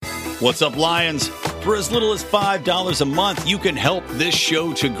What's up, Lions? For as little as $5 a month, you can help this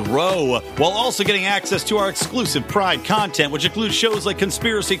show to grow while also getting access to our exclusive Pride content, which includes shows like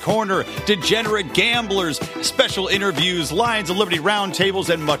Conspiracy Corner, Degenerate Gamblers, special interviews, Lions of Liberty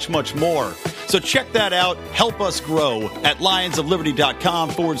roundtables, and much, much more. So check that out. Help us grow at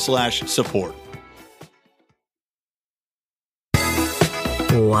lionsofliberty.com/support.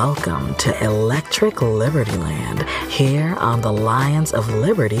 Welcome to Electric Liberty Land, here on the Lions of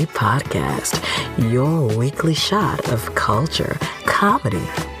Liberty podcast, your weekly shot of culture, comedy,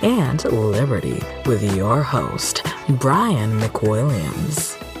 and liberty with your host, Brian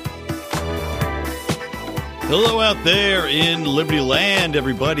McWilliams. Hello out there in Liberty Land,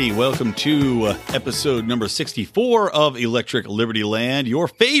 everybody. Welcome to episode number 64 of Electric Liberty Land, your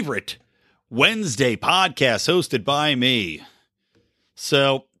favorite Wednesday podcast hosted by me.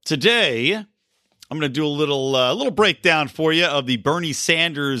 So today, I'm going to do a little breakdown for you of the Bernie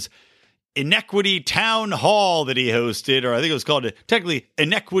Sanders Inequality Town Hall that he hosted, or I think it was called technically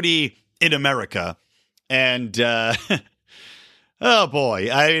Inequality in America. And oh boy,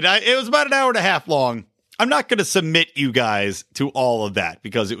 it was about an hour and a half long. I'm not going to submit you guys to all of that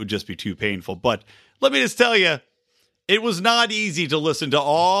because it would just be too painful. But let me just tell you, it was not easy to listen to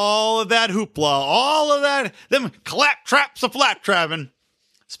all of that hoopla, all of that, them clap traps of flap trapping,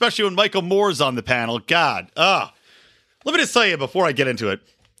 especially when Michael Moore's on the panel. God, let me just tell you before I get into it,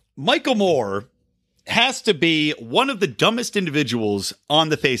 Michael Moore has to be one of the dumbest individuals on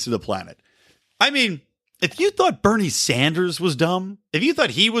the face of the planet. I mean, if you thought Bernie Sanders was dumb, if you thought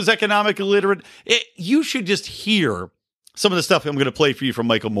he was economically illiterate, you should just hear some of the stuff I'm going to play for you from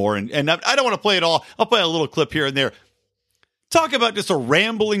Michael Moore. And I don't want to play it all. I'll play a little clip here and there. Talk about just a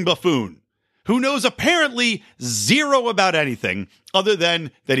rambling buffoon who knows apparently zero about anything other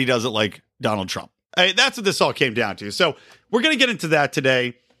than that he doesn't like Donald Trump. That's what this all came down to. So we're going to get into that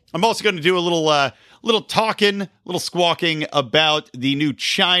today. I'm also going to do a little talking, little squawking about the new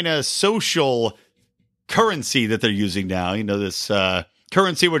China social currency that they're using now. You know, this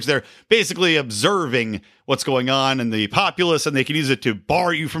currency which they're basically observing what's going on in the populace, and they can use it to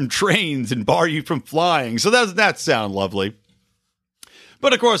bar you from trains and bar you from flying. So doesn't that sound lovely?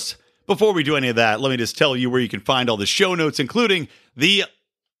 But of course, before we do any of that, let me just tell you where you can find all the show notes, including the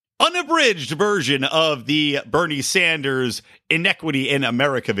unabridged version of the Bernie Sanders Inequality in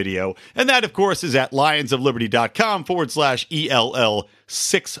America video. And that, of course, is at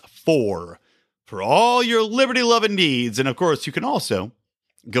lionsofliberty.com/ELL64 for all your liberty-loving needs. And of course, you can also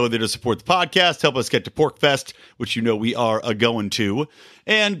go there to support the podcast, help us get to PorkFest, which you know we are going to.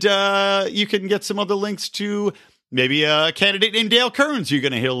 And you can get some other links to maybe a candidate named Dale Kearns you're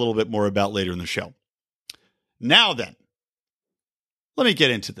going to hear a little bit more about later in the show. Now then, let me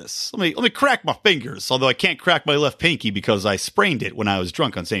get into this. Let me crack my fingers, although I can't crack my left pinky because I sprained it when I was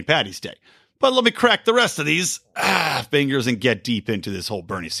drunk on St. Patty's Day. But let me crack the rest of these fingers and get deep into this whole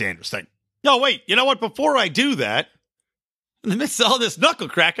Bernie Sanders thing. No, wait, you know what? Before I do that, in the midst of all this knuckle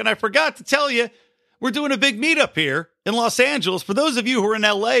cracking, I forgot to tell you, we're doing a big meetup here in Los Angeles. For those of you who are in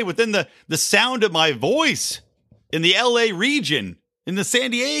LA, within the sound of my voice, in the LA region, in the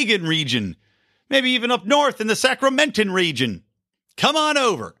San Diegan region, maybe even up north in the Sacramentan region, come on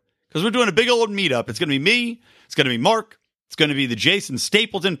over, because we're doing a big old meetup. It's going to be me. It's going to be Mark. It's going to be the Jason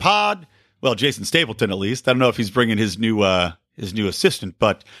Stapleton pod. Well, Jason Stapleton, at least. I don't know if he's bringing his new assistant,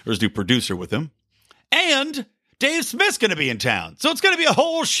 or his new producer with him. And Dave Smith's going to be in town. So it's going to be a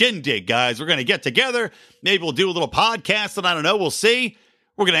whole shindig, guys. We're going to get together. Maybe we'll do a little podcast, and I don't know. We'll see.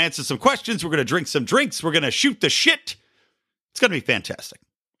 We're going to answer some questions. We're going to drink some drinks. We're going to shoot the shit. It's going to be fantastic.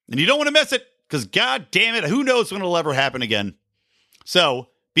 And you don't want to miss it, because god damn it, who knows when it'll ever happen again. So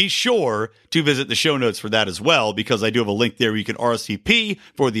be sure to visit the show notes for that as well, because I do have a link there where you can RSVP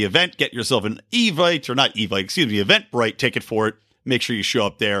for the event. Get yourself an Eventbrite ticket for it. Make sure you show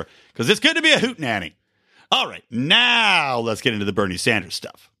up there, because it's going to be a hootenanny. All right, now let's get into the Bernie Sanders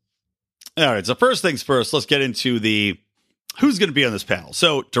stuff. All right, so first things first, let's get into who's going to be on this panel.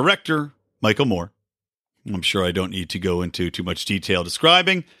 So director Michael Moore. I'm sure I don't need to go into too much detail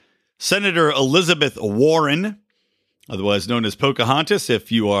describing. Senator Elizabeth Warren, otherwise known as Pocahontas,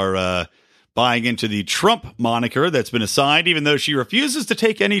 if you are buying into the Trump moniker that's been assigned, even though she refuses to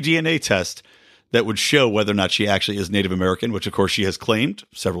take any DNA test that would show whether or not she actually is Native American, which of course she has claimed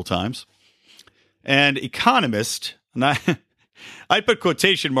several times. And economist, and I put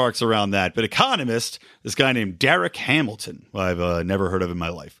quotation marks around that, but economist, this guy named Derek Hamilton, who I've never heard of in my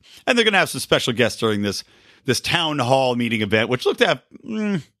life. And they're going to have some special guests during this town hall meeting event, which looked at,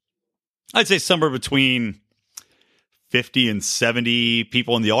 I'd say somewhere between 50 and 70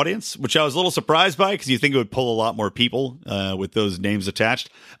 people in the audience, which I was a little surprised by because you think it would pull a lot more people with those names attached.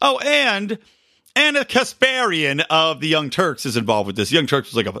 Oh, and Anna Kasparian of the Young Turks is involved with this. Young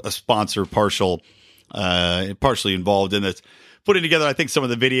Turks was like a sponsor, partially involved in this, putting together, I think, some of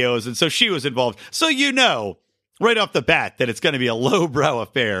the videos. And so she was involved. So right off the bat that it's going to be a lowbrow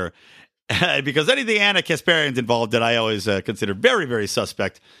affair because anything Anna Kasparian's involved in, I always consider very, very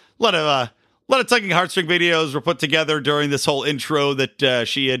suspect. A lot of tugging heartstring videos were put together during this whole intro that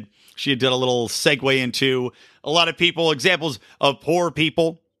she had done a little segue into. A lot of examples of poor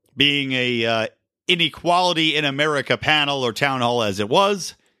people being a Inequality in America panel or town hall as it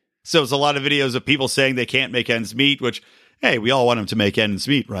was. So it's a lot of videos of people saying they can't make ends meet, which, hey, we all want them to make ends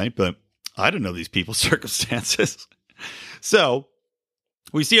meet, right? But I don't know these people's circumstances. So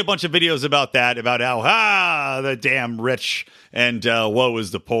we see a bunch of videos about that, about how, the damn rich and woe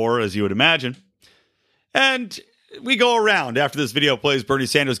is the poor, as you would imagine. And we go around after this video plays. Bernie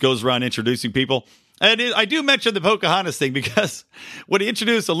Sanders goes around introducing people. And I do mention the Pocahontas thing because when he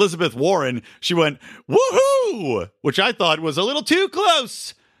introduced Elizabeth Warren, she went, woohoo, which I thought was a little too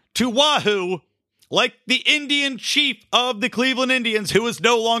close to wahoo, like the Indian chief of the Cleveland Indians, who is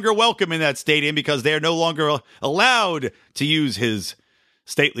no longer welcome in that stadium because they are no longer allowed to use his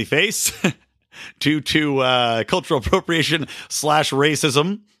stately face due to cultural appropriation /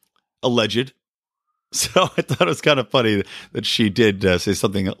 racism, alleged. So I thought it was kind of funny that she did say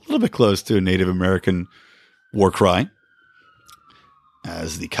something a little bit close to a Native American war cry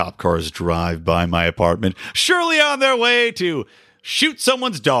as the cop cars drive by my apartment, surely on their way to shoot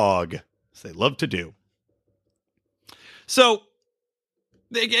someone's dog, as they love to do. So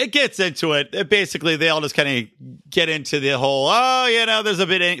it gets into it. Basically, they all just kind of get into the whole, there's a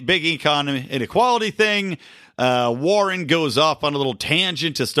big inequality thing. Warren goes off on a little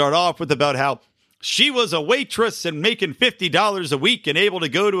tangent to start off with about how she was a waitress and making $50 a week and able to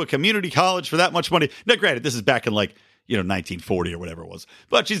go to a community college for that much money. Now, granted, this is back in 1940 or whatever it was.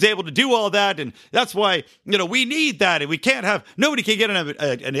 But she's able to do all that, and that's why, we need that, and we can't have, nobody can get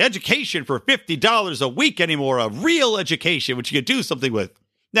an education for $50 a week anymore, a real education, which you could do something with.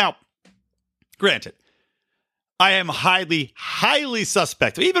 Now, granted, I am highly, highly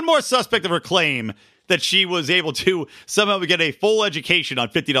suspect, even more suspect of her claim that she was able to somehow get a full education on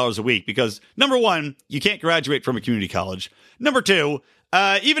 $50 a week because, number one, you can't graduate from a community college. Number two,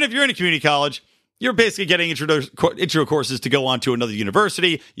 even if you're in a community college, you're basically getting intro courses to go on to another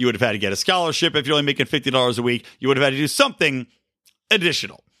university. You would have had to get a scholarship if you're only making $50 a week. You would have had to do something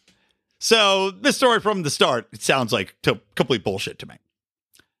additional. So this story from the start, it sounds like complete bullshit to me.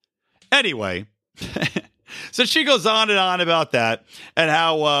 Anyway, so she goes on and on about that and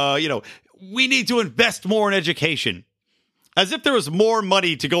how, we need to invest more in education, as if there was more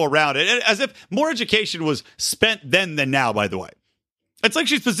money to go around it, as if more education was spent then than now, by the way. It's like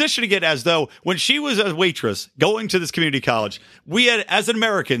she's positioning it as though when she was a waitress going to this community college, we had, as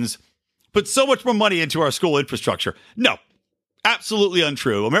Americans, put so much more money into our school infrastructure. No, absolutely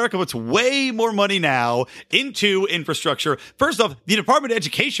untrue. America puts way more money now into infrastructure. First off, the Department of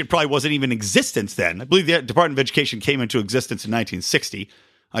Education probably wasn't even in existence then. I believe the Department of Education came into existence in 1960.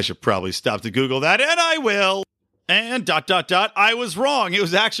 I should probably stop to Google that, and I will. And ... I was wrong. It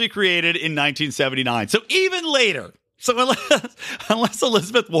was actually created in 1979. So even later, unless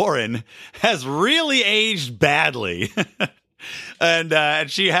Elizabeth Warren has really aged badly,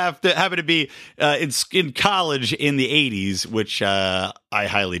 and she happened to be in college in the 80s, which I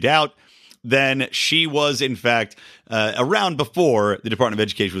highly doubt, then she was, in fact, around before the Department of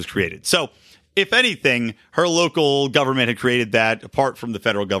Education was created. So if anything, her local government had created that apart from the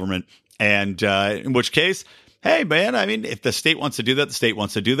federal government. And in which case, hey, man, I mean, if the state wants to do that, the state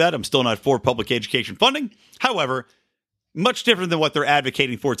wants to do that. I'm still not for public education funding. However, much different than what they're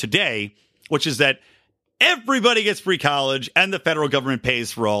advocating for today, which is that everybody gets free college and the federal government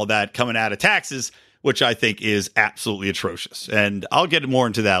pays for all that coming out of taxes, which I think is absolutely atrocious. And I'll get more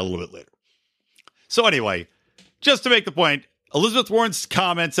into that a little bit later. So anyway, just to make the point, Elizabeth Warren's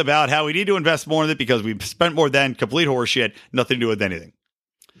comments about how we need to invest more in it because we've spent more than complete horseshit, nothing to do with anything.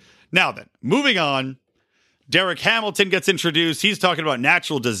 Now then, moving on, Derek Hamilton gets introduced. He's talking about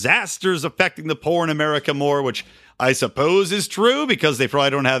natural disasters affecting the poor in America more, which I suppose is true because they probably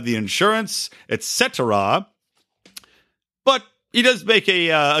don't have the insurance, etc. But he does make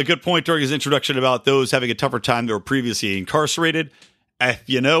a good point during his introduction about those having a tougher time that were previously incarcerated. If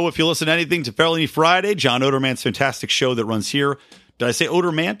you listen to anything to Felony Friday, John Odermatt's fantastic show that runs here. Did I say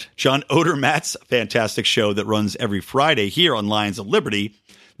Odermatt? John Odermatt's fantastic show that runs every Friday here on Lions of Liberty.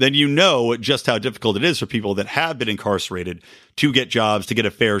 then you know just how difficult it is for people that have been incarcerated to get jobs, to get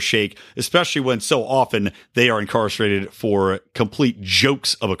a fair shake, especially when so often they are incarcerated for complete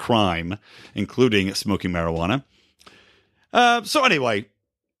jokes of a crime, including smoking marijuana. So anyway,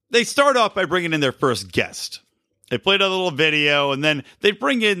 they start off by bringing in their first guest. They played a little video, and then they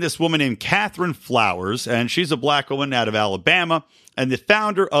bring in this woman named Catherine Flowers, and she's a black woman out of Alabama and the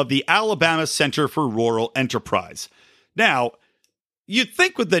founder of the Alabama Center for Rural Enterprise. Now, you'd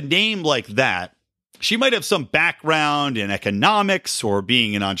think with a name like that, she might have some background in economics or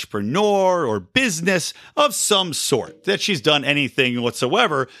being an entrepreneur or business of some sort, that she's done anything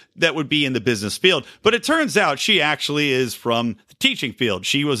whatsoever that would be in the business field. But it turns out she actually is from the teaching field.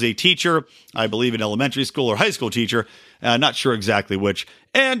 She was a teacher, I believe an elementary school or high school teacher, not sure exactly which.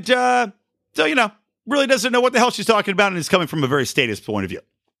 And so, really doesn't know what the hell she's talking about and is coming from a very statist point of view.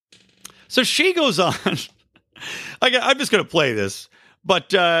 So she goes on. I'm just going to play this.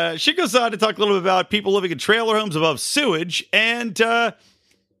 But she goes on to talk a little bit about people living in trailer homes above sewage. And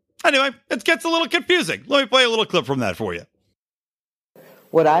anyway, it gets a little confusing. Let me play a little clip from that for you.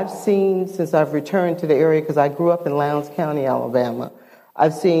 What I've seen since I've returned to the area, because I grew up in Lowndes County, Alabama,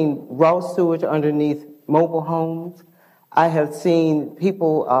 I've seen raw sewage underneath mobile homes. I have seen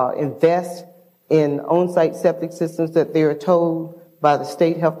people invest in on-site septic systems that they are told by the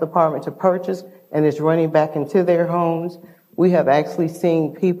state health department to purchase, and it's running back into their homes. We have actually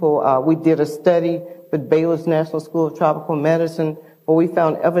seen people, we did a study with Baylor's National School of Tropical Medicine where we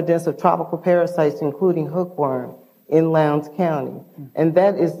found evidence of tropical parasites, including hookworm, in Lowndes County. And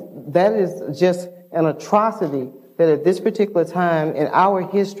that is just an atrocity that at this particular time in our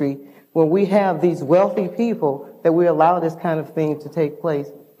history, when we have these wealthy people, that we allow this kind of thing to take place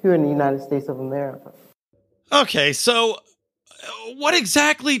here in the United States of America. Okay, so what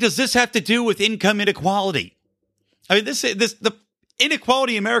exactly does this have to do with income inequality? I mean, the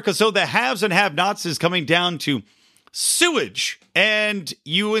inequality in America, so the haves and have-nots is coming down to sewage. And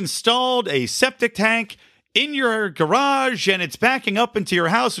you installed a septic tank in your garage and it's backing up into your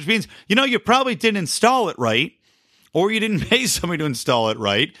house, which means, you probably didn't install it right, or you didn't pay somebody to install it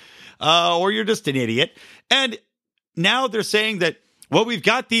right, or you're just an idiot. And now they're saying that, well, we've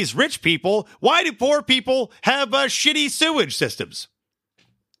got these rich people. Why do poor people have shitty sewage systems?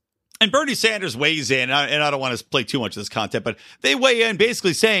 And Bernie Sanders weighs in, and I don't want to play too much of this content, but they weigh in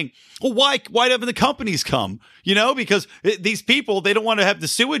basically saying, well, why haven't the companies come? Because these people, they don't want to have the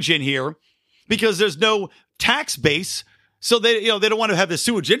sewage in here because there's no tax base. So they don't want to have the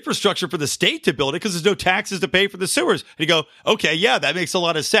sewage infrastructure for the state to build it because there's no taxes to pay for the sewers. And you go, okay, yeah, that makes a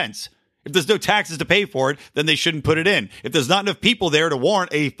lot of sense. If there's no taxes to pay for it, then they shouldn't put it in. If there's not enough people there to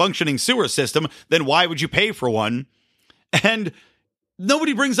warrant a functioning sewer system, then why would you pay for one? And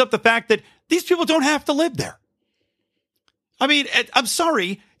nobody brings up the fact that these people don't have to live there. I mean, I'm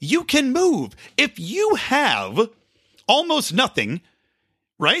sorry, you can move. If you have almost nothing,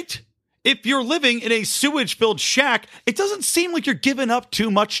 right? If you're living in a sewage-filled shack, it doesn't seem like you're giving up too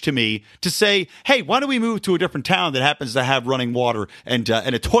much to me to say, hey, why don't we move to a different town that happens to have running water and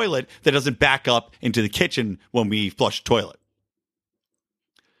a toilet that doesn't back up into the kitchen when we flush the toilet?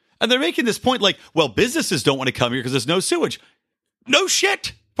 And they're making this point like, well, businesses don't want to come here because there's no sewage. No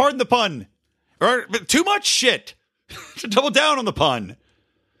shit. Pardon the pun. Or too much shit. To double down on the pun.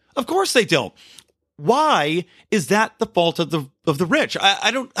 Of course they don't. Why is that the fault of the rich?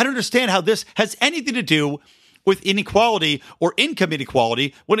 I don't understand how this has anything to do with inequality or income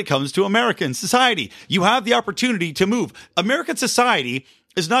inequality when it comes to American society. You have the opportunity to move. American society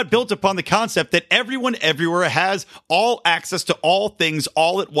is not built upon the concept that everyone everywhere has all access to all things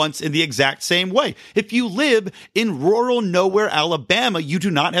all at once in the exact same way. If you live in rural nowhere, Alabama, you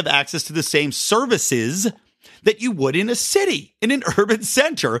do not have access to the same services that you would in a city, in an urban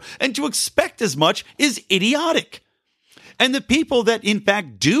center, and to expect as much is idiotic. And the people that in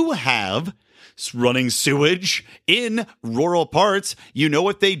fact do have running sewage in rural parts, you know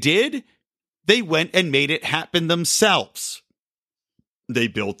what they did? They went and made it happen themselves. They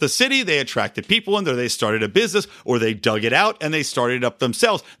built the city, they attracted people in there, they started a business, or they dug it out and they started it up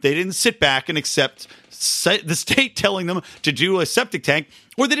themselves. They didn't sit back and accept the state telling them to do a septic tank,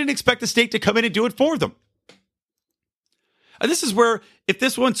 or they didn't expect the state to come in and do it for them. And this is where, if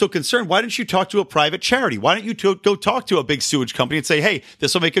this one's so concerned, why don't you talk to a private charity? Why don't you go talk to a big sewage company and say, hey,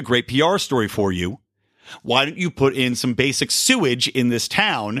 this will make a great PR story for you. Why don't you put in some basic sewage in this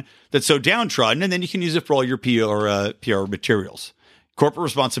town that's so downtrodden, and then you can use it for all your PR materials. Corporate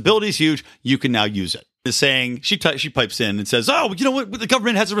responsibility is huge. You can now use it. Is saying, she pipes in and says, oh, you know what? The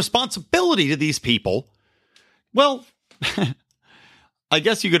government has a responsibility to these people. Well, I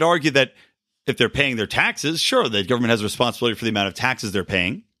guess you could argue that if they're paying their taxes, sure, the government has a responsibility for the amount of taxes they're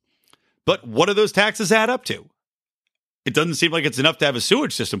paying. But what do those taxes add up to? It doesn't seem like it's enough to have a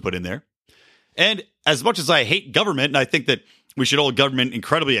sewage system put in there. And as much as I hate government, and I think that we should hold government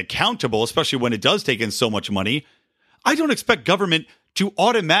incredibly accountable, especially when it does take in so much money, I don't expect government to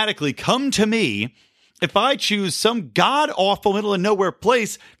automatically come to me if I choose some god-awful middle of nowhere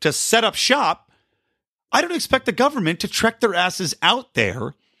place to set up shop. I don't expect the government to trek their asses out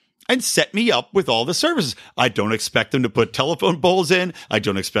there and set me up with all the services. I don't expect them to put telephone poles in. I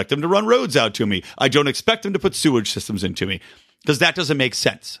don't expect them to run roads out to me. I don't expect them to put sewage systems into me, because that doesn't make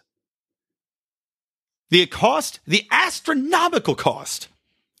sense. The astronomical cost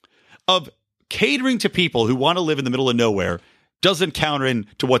of catering to people who want to live in the middle of nowhere doesn't counter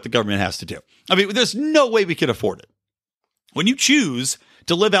into what the government has to do. I mean, there's no way we can afford it. When you choose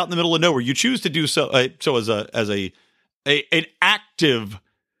to live out in the middle of nowhere, you choose to do so as an active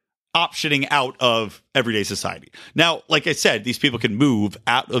optioning out of everyday society. Now, like I said, these people can move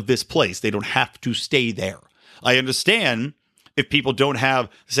out of this place. They don't have to stay there. I understand if people don't have,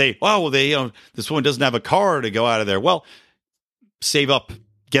 say, oh, well, this woman doesn't have a car to go out of there. Well, save up,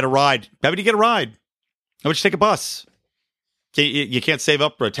 get a ride. How about you get a ride? How about you take a bus? You can't save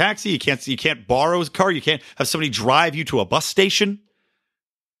up for a taxi. You can't borrow a car. You can't have somebody drive you to a bus station.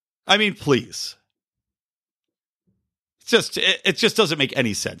 I mean, please. It just doesn't make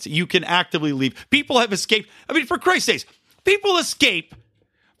any sense. You can actively leave. People have escaped. I mean, for Christ's sakes, people escape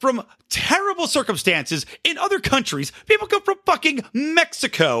from terrible circumstances in other countries. People go from fucking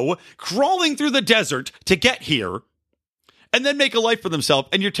Mexico, crawling through the desert to get here, and then make a life for themselves.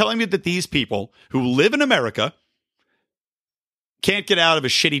 And you're telling me that these people who live in America can't get out of a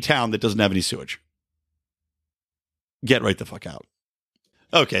shitty town that doesn't have any sewage? Get right the fuck out.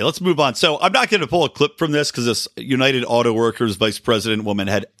 Okay, let's move on. So I'm not going to pull a clip from this because this United Auto Workers vice president woman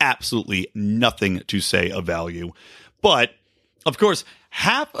had absolutely nothing to say of value. But, of course,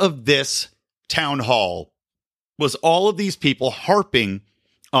 half of this town hall was all of these people harping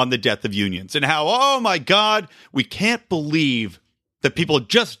on the death of unions and how, oh my God, we can't believe that people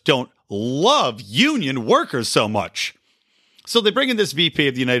just don't love union workers so much. So they bring in this VP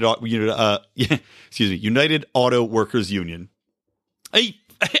of the United Auto Workers Union. A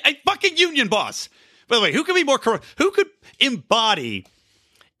fucking union boss. By the way, who could be more corrupt? Who could embody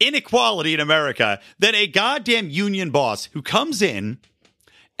inequality in America than a goddamn union boss who comes in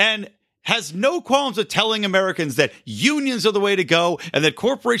and has no qualms of telling Americans that unions are the way to go and that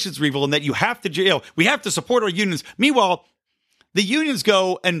corporations are evil and that you have to, we have to support our unions. Meanwhile, the unions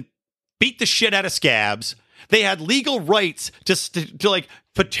go and beat the shit out of scabs. They had legal rights to like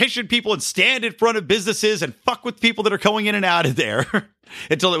petition people and stand in front of businesses and fuck with people that are going in and out of there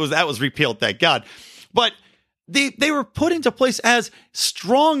until that was repealed, thank God. But they were put into place as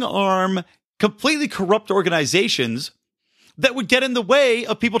strong arm, completely corrupt organizations that would get in the way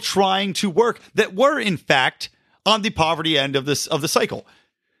of people trying to work that were, in fact, on the poverty end of the cycle.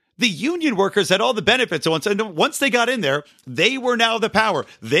 The union workers had all the benefits and once they got in there, they were now the power.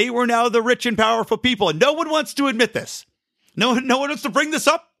 They were now the rich and powerful people. And no one wants to admit this. No one wants to bring this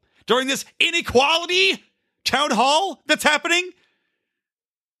up during this inequality town hall that's happening.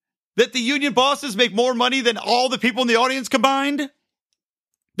 That the union bosses make more money than all the people in the audience combined.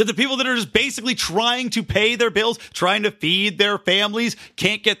 That the people that are just basically trying to pay their bills, trying to feed their families,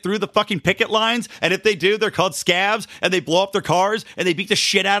 can't get through the fucking picket lines. And if they do, they're called scabs and they blow up their cars and they beat the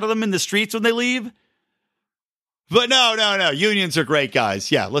shit out of them in the streets when they leave. But no. Unions are great, guys.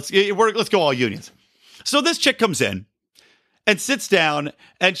 Yeah, let's go all unions. So this chick comes in and sits down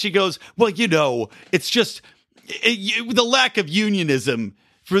and she goes, well, it's just the lack of unionism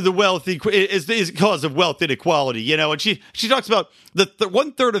for the wealthy is the cause of wealth inequality, and she talks about the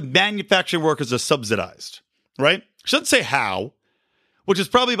 1/3 of manufacturing workers are subsidized, right? She doesn't say how, which is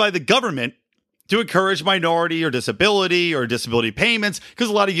probably by the government to encourage minority or disability payments, because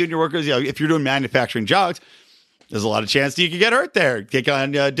a lot of union workers, if you're doing manufacturing jobs, there's a lot of chance that you could get hurt there, take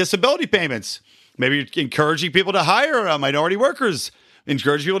on disability payments. Maybe you're encouraging people to hire minority workers,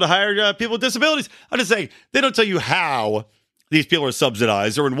 encourage people to hire people with disabilities. I'm just saying, they don't tell you how these people are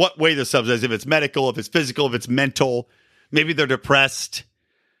subsidized or in what way they're subsidized, if it's medical, if it's physical, if it's mental, maybe they're depressed.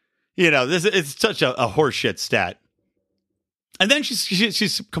 It's such a horseshit stat. And then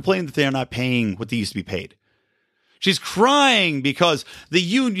she's complaining that they're not paying what they used to be paid. She's crying because the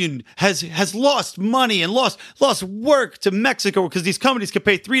union has lost money and lost work to Mexico because these companies can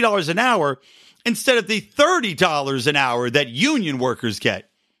pay $3 an hour instead of the $30 an hour that union workers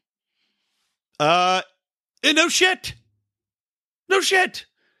get. No shit. No shit.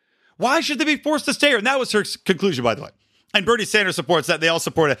 Why should they be forced to stay here? And that was her conclusion, by the way. And Bernie Sanders supports that. They all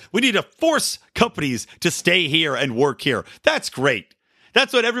support it. We need to force companies to stay here and work here. That's great.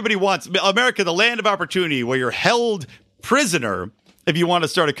 That's what everybody wants. America, the land of opportunity, where you're held prisoner if you want to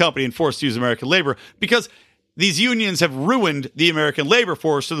start a company and forced to use American labor, because these unions have ruined the American labor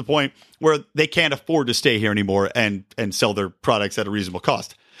force to the point where they can't afford to stay here anymore and sell their products at a reasonable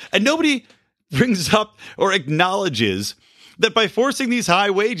cost. And nobody brings up or acknowledges that by forcing these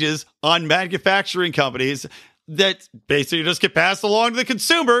high wages on manufacturing companies that basically just get passed along to the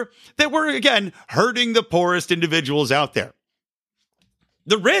consumer, that we're, again, hurting the poorest individuals out there.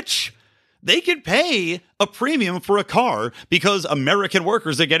 The rich, they can pay a premium for a car because American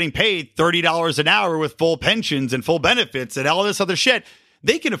workers are getting paid $30 an hour with full pensions and full benefits and all this other shit.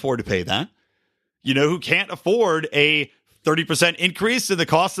 They can afford to pay that. You know who can't afford a 30% increase in the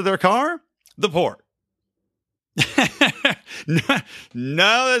cost of their car? The poor.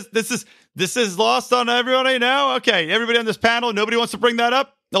 No, this is lost on everyone I know. Okay, everybody on this panel, nobody wants to bring that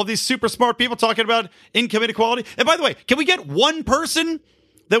up. All these super smart people talking about income inequality. And by the way, can we get one person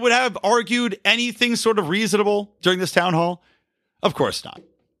that would have argued anything sort of reasonable during this town hall? Of course not.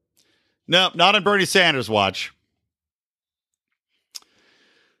 No, not on Bernie Sanders' watch.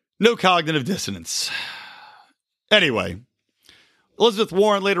 No cognitive dissonance. Anyway, Elizabeth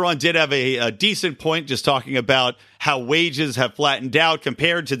Warren later on did have a decent point, just talking about how wages have flattened out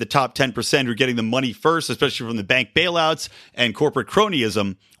compared to the top 10% who are getting the money first, especially from the bank bailouts and corporate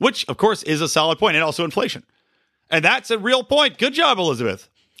cronyism, which, of course, is a solid point, and also inflation. And that's a real point. Good job, Elizabeth.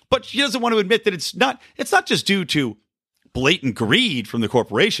 But she doesn't want to admit that it's not just due to blatant greed from the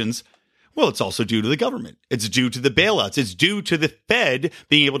corporations. Well, it's also due to the government. It's due to the bailouts. It's due to the Fed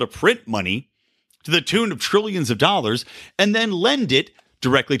being able to print money to the tune of trillions of dollars and then lend it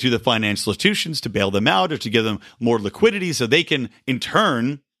directly to the financial institutions to bail them out or to give them more liquidity so they can, in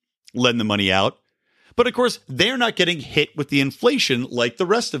turn, lend the money out. But of course, they're not getting hit with the inflation like the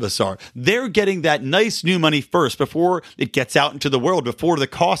rest of us are. They're getting that nice new money first before it gets out into the world, before the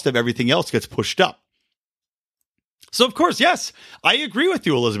cost of everything else gets pushed up. So, of course, yes, I agree with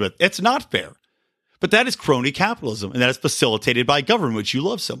you, Elizabeth. It's not fair. But that is crony capitalism, and that is facilitated by government, which you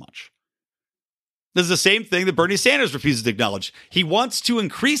love so much. This is the same thing that Bernie Sanders refuses to acknowledge. He wants to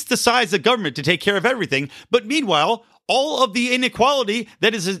increase the size of government to take care of everything, but meanwhile, all of the inequality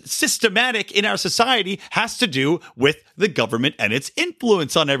that is systematic in our society has to do with the government and its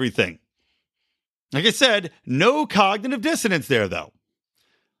influence on everything. Like I said, no cognitive dissonance there, though.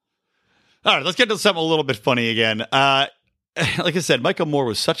 All right, let's get to something a little bit funny again. Like I said, Michael Moore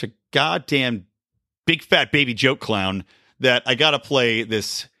was such a goddamn big fat baby joke clown that I got to play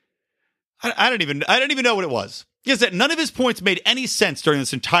this. I don't even know what it was. Because that none of his points made any sense during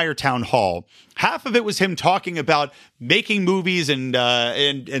this entire town hall. Half of it was him talking about making movies and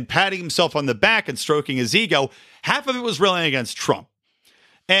patting himself on the back and stroking his ego. Half of it was railing against Trump.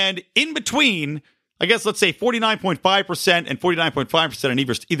 And in between, I guess let's say 49.5% and 49.5% on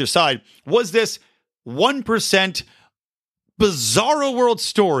either side, was this 1% bizarro world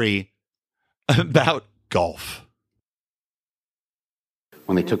story about golf.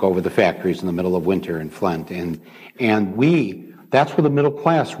 When they took over the factories in the middle of winter in Flint. And that's where the middle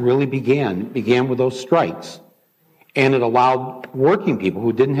class really began with those strikes. And it allowed working people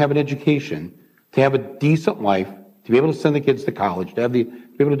who didn't have an education to have a decent life, to be able to send the kids to college, to be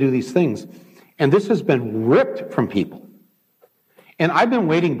able to do these things. And this has been ripped from people. And I've been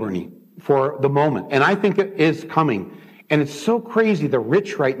waiting, Bernie, for the moment. And I think it is coming. And it's so crazy, the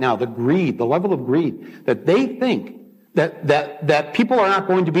rich right now, the greed, the level of greed, that they think that people are not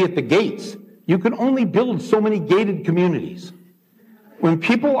going to be at the gates. You can only build so many gated communities. When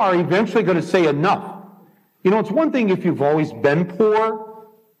people are eventually going to say enough, it's one thing if you've always been poor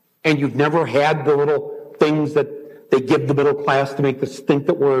and you've never had the little things that they give the middle class to make us think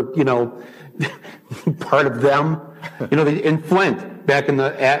that we're, part of them. In Flint, back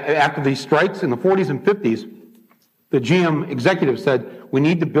after these strikes in the 40s and 50s, the GM executive said, we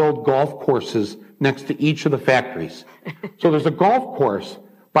need to build golf courses next to each of the factories. So there's a golf course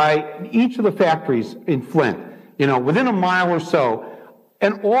by each of the factories in Flint, within a mile or so.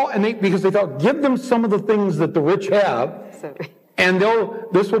 Because they thought, give them some of the things that the rich have, and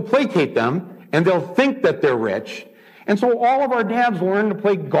this will placate them, and they'll think that they're rich. And so all of our dads learned to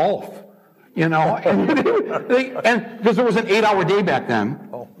play golf, and because there was an 8-hour day back then,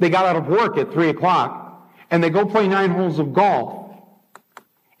 they got out of work at 3 o'clock, and they go play 9 holes of golf.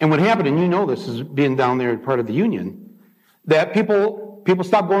 And what happened, and this is being down there part of the union, that people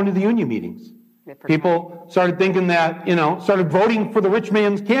stopped going to the union meetings. People started thinking that, started voting for the rich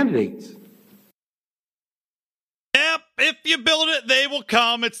man's candidates. Yep, if you build it, they will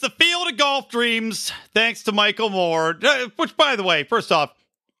come. It's the field of golf dreams, thanks to Michael Moore. Which, by the way, first off,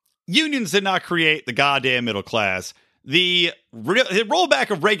 unions did not create the goddamn middle class. the rollback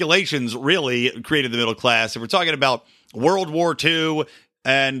of regulations really created the middle class. If we're talking about World War II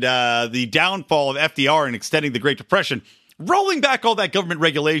and the downfall of FDR and extending the Great Depression, rolling back all that government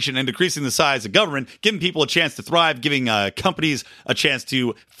regulation and decreasing the size of government, giving people a chance to thrive, giving companies a chance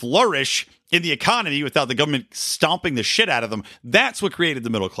to flourish in the economy without the government stomping the shit out of them, that's what created the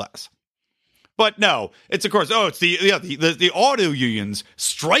middle class. But no, it's of course, it's the auto unions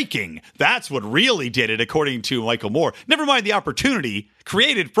striking. That's what really did it, according to Michael Moore. Never mind the opportunity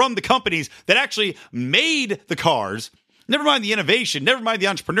created from the companies that actually made the cars. Never mind the innovation. Never mind the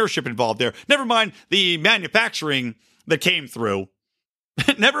entrepreneurship involved there. Never mind the manufacturing that came through.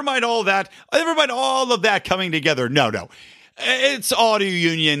 Never mind all that. Never mind all of that coming together. No. It's auto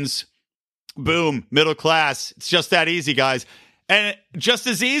unions. Boom. Middle class. It's just that easy, guys. And just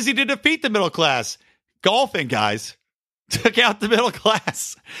as easy to defeat the middle class. Golfing, guys. Took out the middle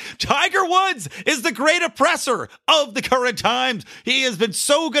class. Tiger Woods is the great oppressor of the current times. He has been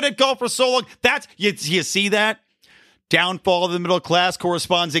so good at golf for so long. You see that? Downfall of the middle class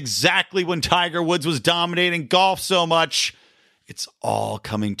corresponds exactly when Tiger Woods was dominating golf so much. It's all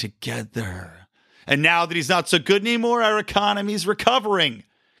coming together. And now that he's not so good anymore, our economy's recovering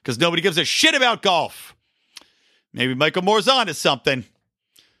because nobody gives a shit about golf. Maybe Michael Moore's onto something.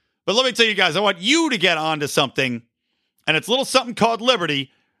 But let me tell you guys, I want you to get onto something. And it's a little something called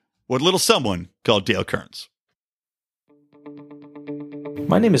liberty with little someone called Dale Kearns.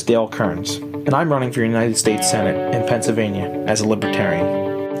 My name is Dale Kearns, and I'm running for United States Senate in Pennsylvania as a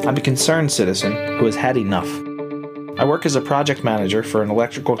libertarian. I'm a concerned citizen who has had enough. I work as a project manager for an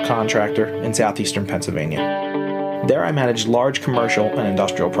electrical contractor in southeastern Pennsylvania. There I manage large commercial and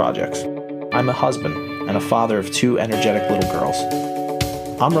industrial projects. I'm a husband and a father of 2 energetic little girls.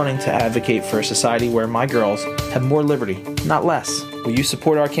 I'm running to advocate for a society where my girls have more liberty, not less. Will you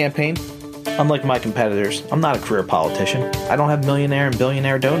support our campaign? Unlike my competitors, I'm not a career politician. I don't have millionaire and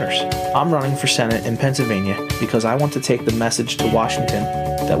billionaire donors. I'm running for Senate in Pennsylvania because I want to take the message to Washington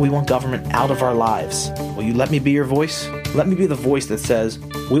that we want government out of our lives. Will you let me be your voice? Let me be the voice that says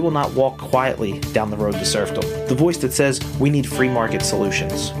we will not walk quietly down the road to serfdom. The voice that says we need free market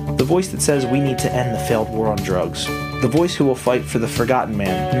solutions. The voice that says we need to end the failed war on drugs. The voice who will fight for the forgotten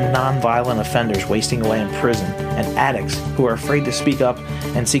man, non-violent offenders wasting away in prison, and addicts who are afraid to speak up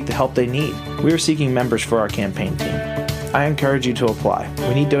and seek the help they need. We are seeking members for our campaign team. I encourage you to apply.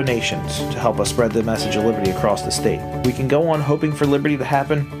 We need donations to help us spread the message of liberty across the state. We can go on hoping for liberty to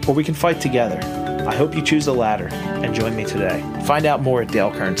happen, or we can fight together. I hope you choose the latter and join me today. Find out more at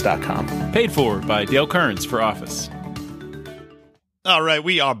dalekearns.com. Paid for by Dale Kearns for office. All right,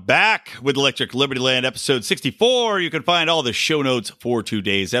 we are back with Electric Liberty Land, episode 64. You can find all the show notes for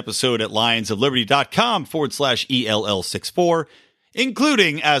today's episode at lionsofliberty.com/ELL64,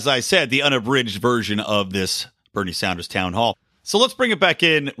 including, as I said, the unabridged version of this Bernie Sanders town hall. So let's bring it back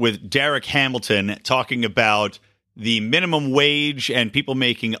in with Derek Hamilton talking about the minimum wage and people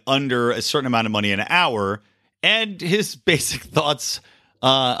making under a certain amount of money an hour and his basic thoughts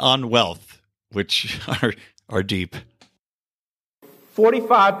on wealth, which are deep.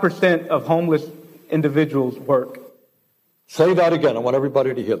 45% of homeless individuals work. Say that again. I want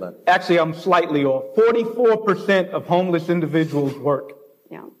everybody to hear that. Actually, I'm slightly off. 44% of homeless individuals work.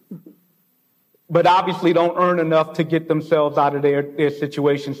 Yeah. But obviously don't earn enough to get themselves out of their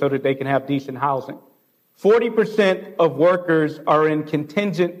situation so that they can have decent housing. 40% of workers are in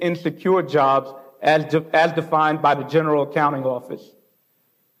contingent insecure jobs as defined by the General Accounting Office.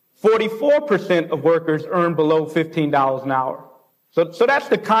 44% of workers earn below $15 an hour. So that's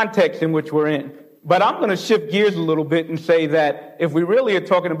the context in which we're in. But I'm going to shift gears a little bit and say that if we really are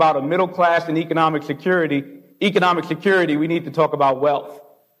talking about a middle class and economic security, we need to talk about wealth.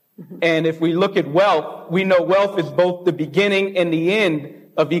 And if we look at wealth, we know wealth is both the beginning and the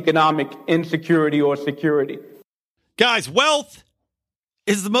end of economic insecurity or security. Guys, wealth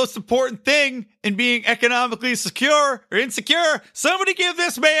is the most important thing in being economically secure or insecure. Somebody give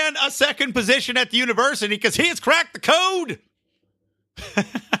this man a second position at the university because he has cracked the code.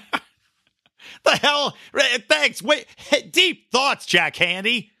 The hell? Thanks. Wait, deep thoughts, Jack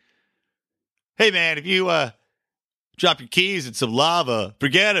Handy. Hey, man, if you drop your keys in some lava,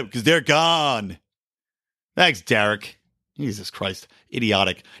 forget them because they're gone. Thanks, Derek. Jesus Christ.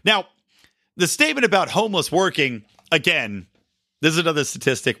 Idiotic. Now, the statement about homeless working, again, this is another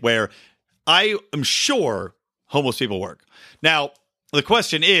statistic where I am sure homeless people work. Now, the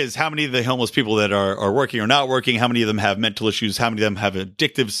question is, how many of the homeless people that are working or not working, how many of them have mental issues, how many of them have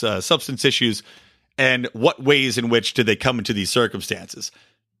addictive substance issues, and what ways in which do they come into these circumstances?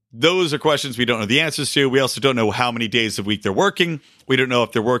 those are questions we don't know the answers to. We also don't know how many days a week they're working. We don't know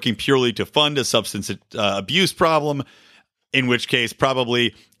if they're working purely to fund a substance abuse problem, in which case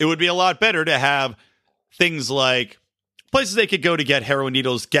probably it would be a lot better to have things like places they could go to get heroin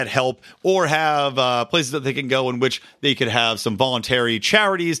needles, get help, or have places that they can go in which they could have some voluntary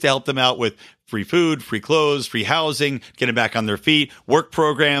charities to help them out with free food, free clothes, free housing, get them back on their feet, work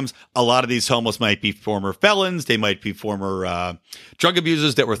programs. A lot of these homeless might be former felons. They might be former drug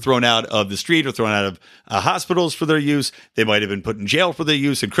abusers that were thrown out of the street or thrown out of hospitals for their use. They might have been put in jail for their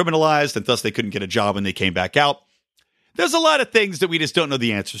use and criminalized, and thus they couldn't get a job when they came back out. There's a lot of things that we just don't know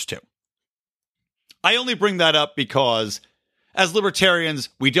the answers to. I only bring that up because as libertarians,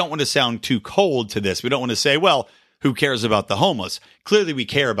 we don't want to sound too cold to this. We don't want to say, well, who cares about the homeless? Clearly, we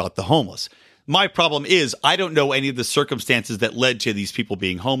care about the homeless. My problem is I don't know any of the circumstances that led to these people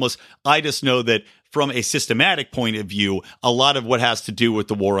being homeless. I just know that from a systematic point of view, a lot of what has to do with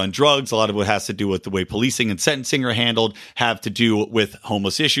the war on drugs, a lot of what has to do with the way policing and sentencing are handled, have to do with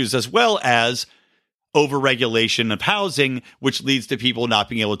homeless issues, as well as overregulation of housing, which leads to people not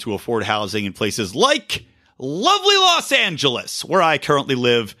being able to afford housing in places like lovely Los Angeles, where I currently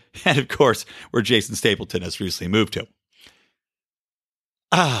live, and of course, where Jason Stapleton has recently moved to.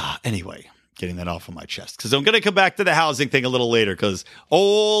 Anyway, getting that off of my chest, because I'm going to come back to the housing thing a little later, because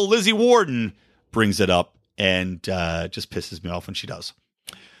old Lizzie Warden brings it up and just pisses me off when she does.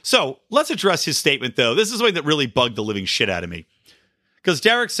 So let's address his statement, though. This is something that really bugged the living shit out of me. Because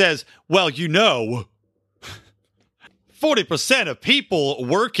Derek says, well, 40% of people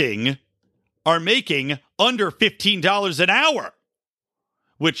working are making under $15 an hour.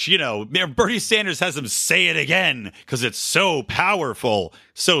 Which, Bernie Sanders has them say it again because it's so powerful.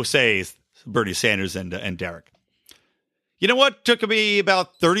 So says Bernie Sanders and Derek. You know what took me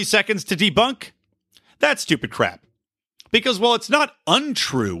about 30 seconds to debunk? That stupid crap. Because while it's not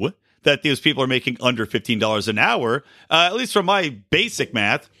untrue that those people are making under $15 an hour, at least from my basic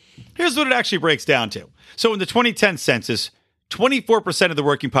math, here's what it actually breaks down to. So in the 2010 census, 24% of the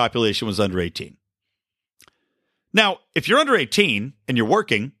working population was under 18. Now, if you're under 18 and you're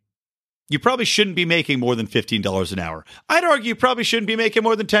working, you probably shouldn't be making more than $15 an hour. I'd argue you probably shouldn't be making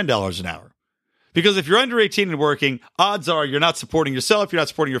more than $10 an hour. Because if you're under 18 and working, odds are you're not supporting yourself, you're not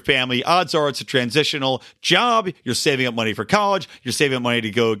supporting your family. Odds are it's a transitional job. You're saving up money for college. You're saving up money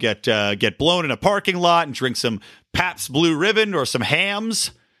to go get blown in a parking lot and drink some Pabst Blue Ribbon or some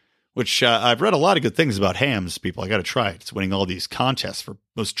Hams, which I've read a lot of good things about Hams, people. I got to try it. It's winning all these contests for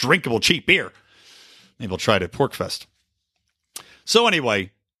most drinkable cheap beer. Maybe I'll try it at Porkfest. So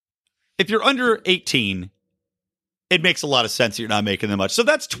anyway, if you're under 18, it makes a lot of sense that you're not making that much. So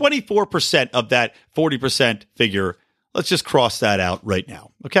that's 24% of that 40% figure. Let's just cross that out right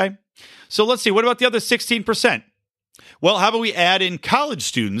now, okay? So let's see, what about the other 16%? Well, how about we add in college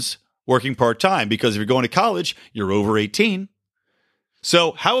students working part-time? Because if you're going to college, you're over 18.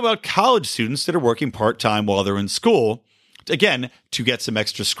 So how about college students that are working part-time while they're in school? Again, to get some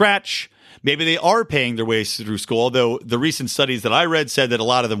extra scratch. Maybe they are paying their way through school, although the recent studies that I read said that a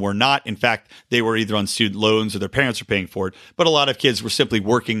lot of them were not. In fact, they were either on student loans or their parents were paying for it. But a lot of kids were simply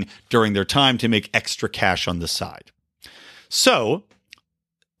working during their time to make extra cash on the side. So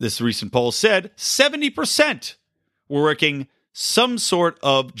this recent poll said 70% were working some sort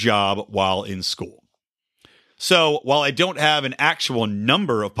of job while in school. So while I don't have an actual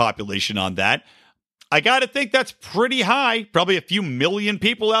number of population on that, I got to think that's pretty high. Probably a few million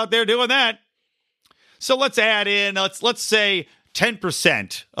people out there doing that. So let's add in, let's say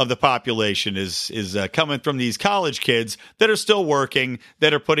 10% of the population is coming from these college kids that are still working,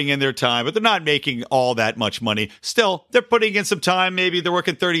 that are putting in their time, but they're not making all that much money. Still, they're putting in some time. Maybe they're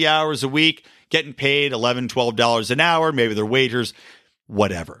working 30 hours a week, getting paid $11, $12 an hour. Maybe they're waiters,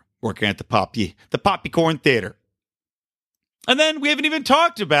 whatever, working at the Popcorn Theater. And then we haven't even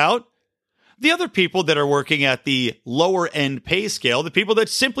talked about the other people that are working at the lower end pay scale, the people that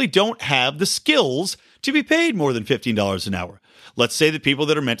simply don't have the skills to be paid more than $15 an hour. Let's say the people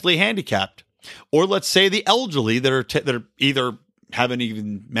that are mentally handicapped, or let's say the elderly that are either haven't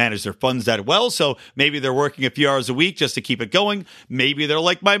even managed their funds that well, so maybe they're working a few hours a week just to keep it going. Maybe they're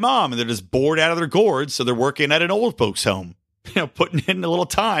like my mom and they're just bored out of their gourds, so they're working at an old folks home. Putting in a little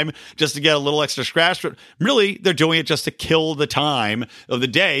time just to get a little extra scratch. But really, they're doing it just to kill the time of the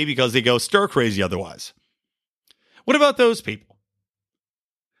day because they go stir crazy otherwise. What about those people?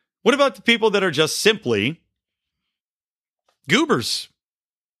 What about the people that are just simply goobers?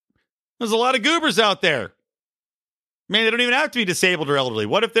 There's a lot of goobers out there. Man, they don't even have to be disabled or elderly.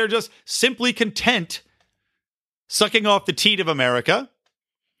 What if they're just simply content sucking off the teat of America,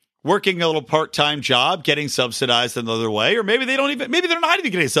 working a little part-time job, getting subsidized another way, or maybe they're not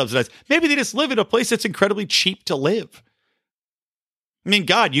even getting subsidized. Maybe they just live in a place that's incredibly cheap to live. I mean,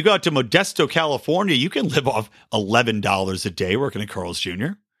 God, you go out to Modesto, California, you can live off $11 a day working at Carl's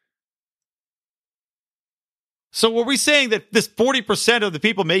Jr. So were we saying that this 40% of the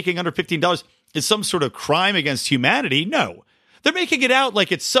people making under $15 is some sort of crime against humanity? No. They're making it out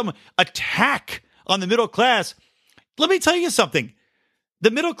like it's some attack on the middle class. Let me tell you something.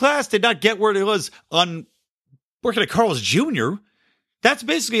 The middle class did not get where it was on working at Carl's Jr. That's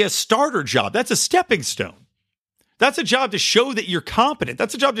basically a starter job. That's a stepping stone. That's a job to show that you're competent.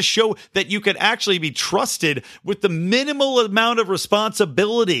 That's a job to show that you can actually be trusted with the minimal amount of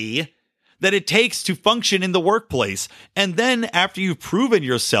responsibility that it takes to function in the workplace. And then after you've proven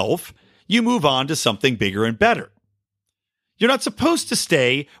yourself, you move on to something bigger and better. You're not supposed to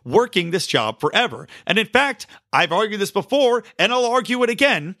stay working this job forever. And in fact, I've argued this before, and I'll argue it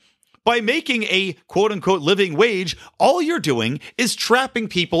again. By making a quote-unquote living wage, all you're doing is trapping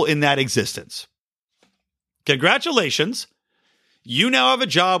people in that existence. Congratulations. You now have a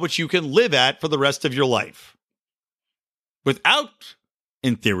job which you can live at for the rest of your life. Without,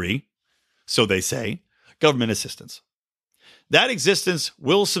 in theory, so they say, government assistance. That existence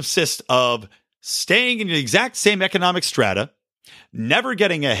will subsist of staying in the exact same economic strata, never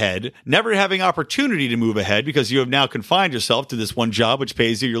getting ahead, never having opportunity to move ahead because you have now confined yourself to this one job which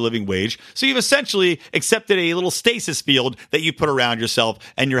pays you your living wage. So you've essentially accepted a little stasis field that you put around yourself,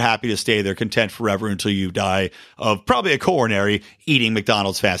 and you're happy to stay there content forever until you die of probably a coronary eating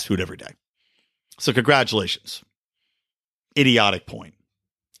McDonald's fast food every day. So congratulations. Idiotic point.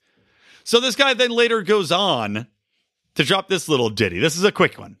 So this guy then later goes on to drop this little ditty. This is a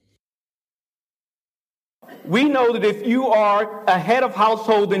quick one. We know that if you are a head of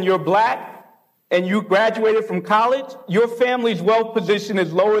household and you're black and you graduated from college, your family's wealth position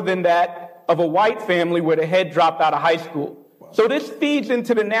is lower than that of a white family where the head dropped out of high school. So this feeds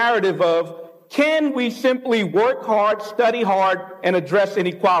into the narrative of, can we simply work hard, study hard, and address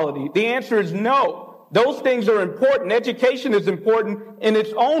inequality? The answer is no. Those things are important. Education is important in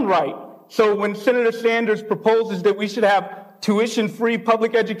its own right. So when Senator Sanders proposes that we should have tuition-free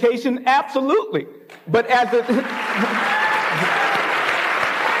public education, absolutely. But as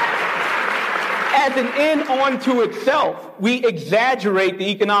an end unto itself, we exaggerate the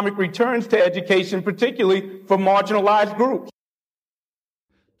economic returns to education, particularly for marginalized groups.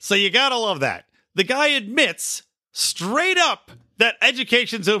 So you gotta love that. The guy admits straight up that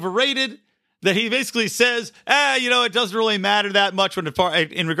education's overrated, that he basically says, it doesn't really matter that much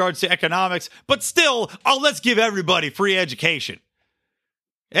in regards to economics, but still, let's give everybody free education.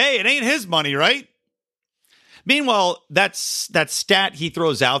 Hey, it ain't his money, right? Meanwhile, that stat he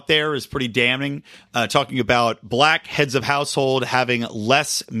throws out there is pretty damning, talking about black heads of household having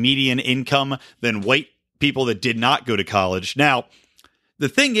less median income than white people that did not go to college. Now, the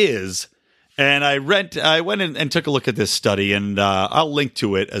thing is, and I went in and took a look at this study, and I'll link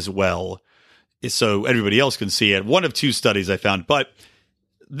to it as well, so everybody else can see it. One of two studies I found, but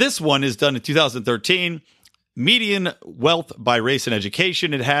this one is done in 2013. Median wealth by race and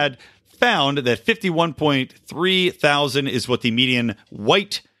education. It had found that 51.3 thousand is what the median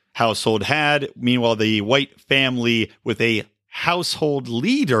white household had. Meanwhile, the white family with a household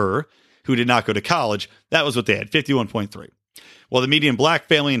leader who did not go to college, that was what they had, 51.3. While the median black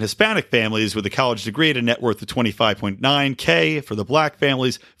family and Hispanic families with a college degree had a net worth of $25.9K for the black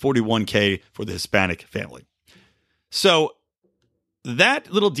families, $41K for the Hispanic family. So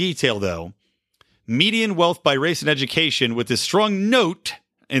that little detail, though, median wealth by race and education, with this strong note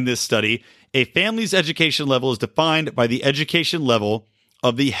in this study, a family's education level is defined by the education level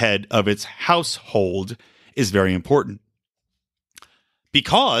of the head of its household, is very important.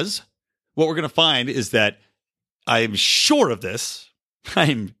 Because what we're going to find is that I'm sure of this.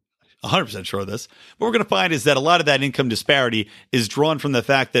 I'm 100% sure of this. What we're going to find is that a lot of that income disparity is drawn from the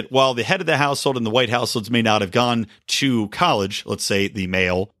fact that while the head of the household and the white households may not have gone to college, let's say the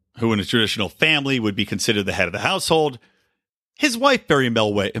male, who in a traditional family would be considered the head of the household, his wife very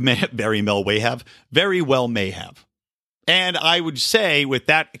well may have. And I would say with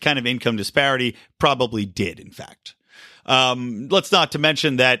that kind of income disparity, probably did, in fact. Let's not to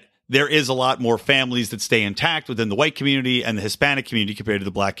mention that there is a lot more families that stay intact within the white community and the Hispanic community compared to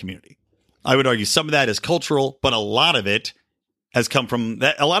the black community. I would argue some of that is cultural, but a lot of it has come from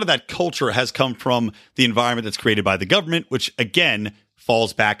that. A lot of that culture has come from the environment that's created by the government, which again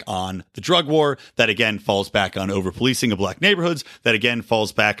falls back on the drug war. That again falls back on over-policing of black neighborhoods. That again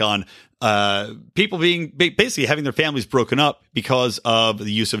falls back on people being basically having their families broken up because of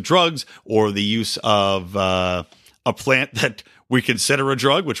the use of drugs or the use of a plant that we consider a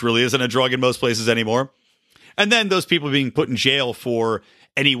drug, which really isn't a drug in most places anymore. And then those people being put in jail for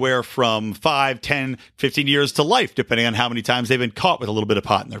anywhere from 5, 10, 15 years to life, depending on how many times they've been caught with a little bit of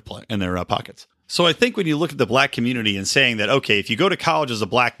pot in their pockets. So I think when you look at the black community and saying that, okay, if you go to college as a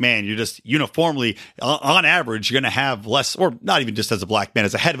black man, you're just uniformly, on average, you're going to have less, or not even just as a black man,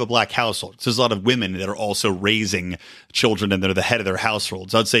 as a head of a black household. So there's a lot of women that are also raising children and they're the head of their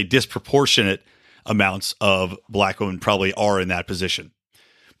households. I'd say disproportionate amounts of black women probably are in that position.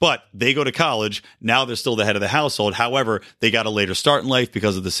 But they go to college. Now they're still the head of the household. However, they got a later start in life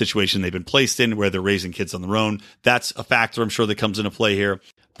because of the situation they've been placed in where they're raising kids on their own. That's a factor I'm sure that comes into play here.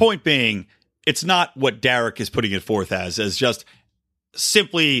 Point being, it's not what Derek is putting it forth as just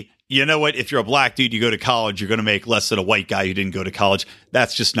simply, you know what, if you're a black dude, you go to college, you're going to make less than a white guy who didn't go to college.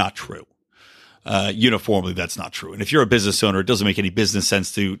 That's just not true. Uniformly, that's not true. And if you're a business owner, it doesn't make any business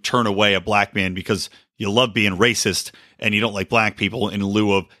sense to turn away a black man because you love being racist and you don't like black people in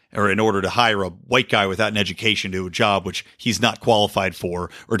lieu of, or in order to hire a white guy without an education to do a job which he's not qualified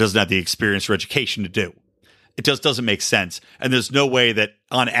for or doesn't have the experience or education to do. It just doesn't make sense. And there's no way that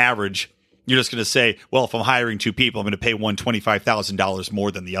on average, you're just going to say, well, if I'm hiring two people, I'm going to pay one $25,000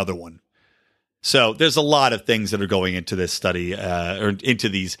 more than the other one. So there's a lot of things that are going into this study or into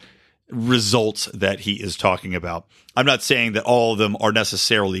these results that he is talking about. I'm not saying that all of them are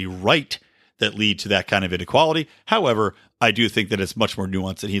necessarily right that lead to that kind of inequality. However, I do think that it's much more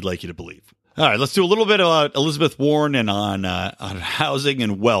nuanced than he'd like you to believe. All right, let's do a little bit about Elizabeth Warren and on housing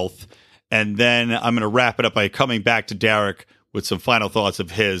and wealth. And then I'm going to wrap it up by coming back to Derek with some final thoughts of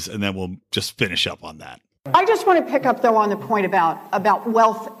his, and then we'll just finish up on that. I just want to pick up, though, on the point about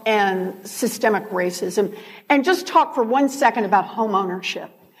wealth and systemic racism, and just talk for 1 second about home ownership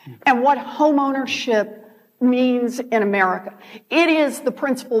and what home ownership means in America. It is the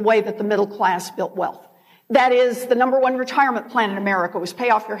principal way that the middle class built wealth. That is the number one retirement plan in America, was pay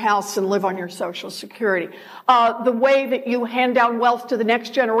off your house and live on your Social Security. The way that you hand down wealth to the next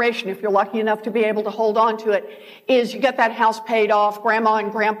generation, if you're lucky enough to be able to hold on to it, is you get that house paid off, grandma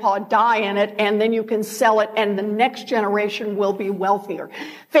and grandpa die in it, and then you can sell it, and the next generation will be wealthier.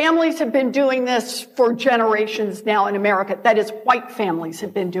 Families have been doing this for generations now in America. That is, white families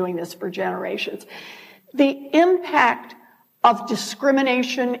have been doing this for generations. The impact of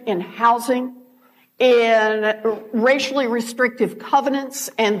discrimination in housing, in racially restrictive covenants,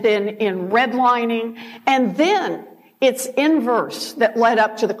 and then in redlining, and then its inverse that led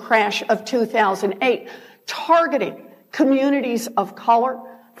up to the crash of 2008, targeting communities of color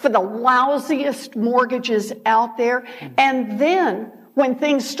for the lousiest mortgages out there, and then when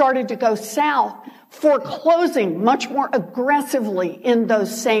things started to go south, foreclosing much more aggressively in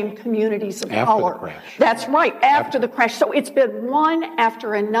those same communities of color. After the crash. That's right, after the crash. So it's been one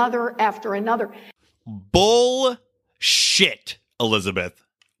after another after another. Bullshit, Elizabeth.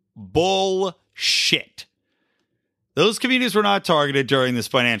 Bullshit. Those communities were not targeted during this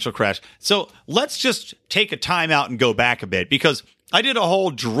financial crash. So let's just take a time out and go back a bit, because I did a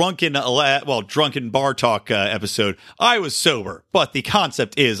whole drunken bar talk episode. I was sober, but the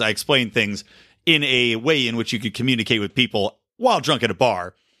concept is I explained things in a way in which you could communicate with people while drunk at a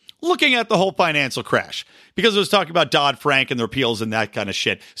bar, looking at the whole financial crash, because it was talking about Dodd-Frank and the repeals and that kind of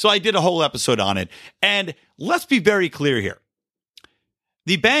shit. So I did a whole episode on it. And let's be very clear here.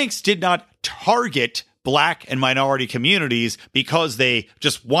 The banks did not target black and minority communities because they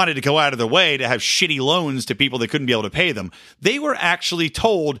just wanted to go out of their way to have shitty loans to people that couldn't be able to pay them. They were actually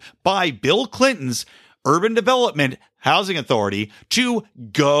told by Bill Clinton's Urban Development Housing Authority to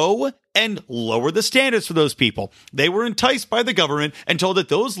go and lower the standards for those people. They were enticed by the government and told that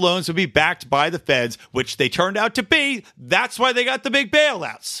those loans would be backed by the feds, which they turned out to be. That's why they got the big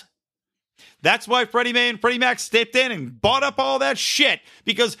bailouts. That's why Freddie Mae and Freddie Mac stepped in and bought up all that shit,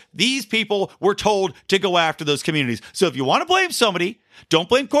 because these people were told to go after those communities. So if you want to blame somebody, don't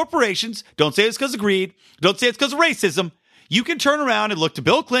blame corporations. Don't say it's because of greed. Don't say it's because of racism. You can turn around and look to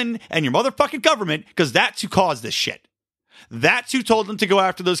Bill Clinton and your motherfucking government, because that's who caused this shit. That's who told them to go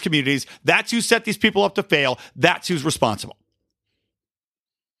after those communities. That's who set these people up to fail. That's who's responsible.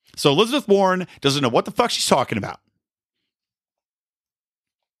 So Elizabeth Warren doesn't know what the fuck she's talking about.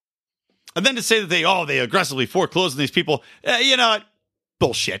 And then to say that they aggressively foreclosed on these people, you know what?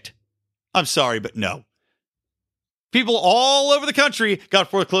 Bullshit. I'm sorry, but no. People all over the country got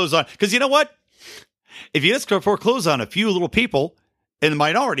foreclosed on. Because you know what? If you just foreclose on a few little people in the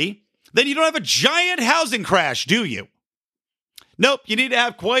minority, then you don't have a giant housing crash, do you? Nope, you need to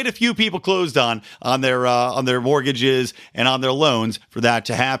have quite a few people closed on their mortgages and on their loans for that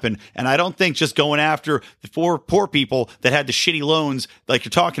to happen. And I don't think just going after the poor people that had the shitty loans like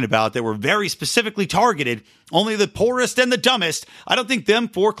you're talking about that were very specifically targeted, only the poorest and the dumbest, I don't think them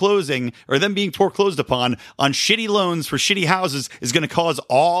foreclosing or them being foreclosed upon on shitty loans for shitty houses is going to cause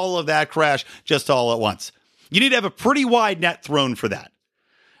all of that crash just all at once. You need to have a pretty wide net thrown for that.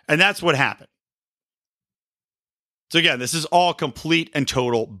 And that's what happened. So again, this is all complete and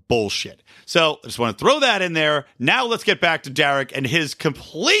total bullshit. So I just want to throw that in there. Now let's get back to Derek and his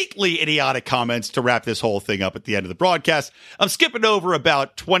completely idiotic comments to wrap this whole thing up at the end of the broadcast. I'm skipping over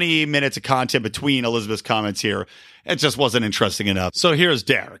about 20 minutes of content between Elizabeth's comments here. It just wasn't interesting enough. So here's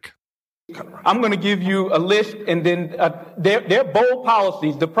Derek. I'm going to give you a list, and then they're bold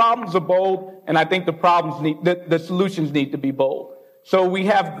policies. The problems are bold, and I think the solutions need to be bold. So we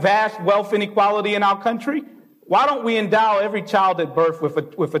have vast wealth inequality in our country. Why don't we endow every child at birth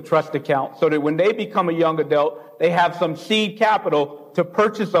with a trust account so that when they become a young adult, they have some seed capital to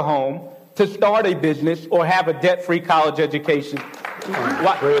purchase a home, to start a business, or have a debt-free college education?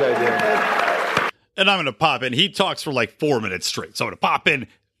 Great idea. And I'm going to pop in. He talks for like 4 minutes straight. So I'm going to pop in.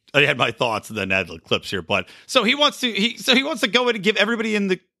 I had my thoughts and then add the clips here. But so he wants to go in and give everybody in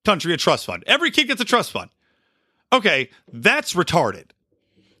the country a trust fund. Every kid gets a trust fund. Okay, that's retarded.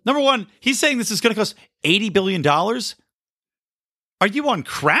 Number one, he's saying this is going to cost $80 billion. Are you on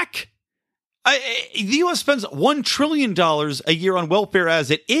crack? The U.S. spends $1 trillion a year on welfare as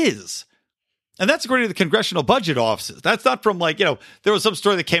it is. And that's according to the congressional budget offices. That's not from there was some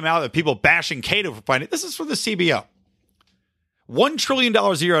story that came out of people bashing Cato for finding it. This is from the CBO. $1 trillion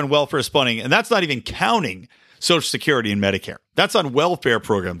a year on welfare spending, and that's not even counting Social Security and Medicare. That's on welfare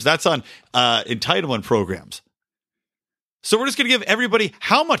programs. That's on entitlement programs. So we're just going to give everybody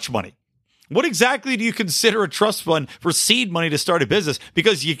how much money? What exactly do you consider a trust fund for seed money to start a business?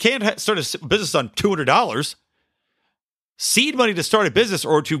 Because you can't start a business on $200. Seed money to start a business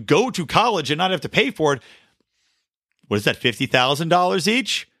or to go to college and not have to pay for it. What is that, $50,000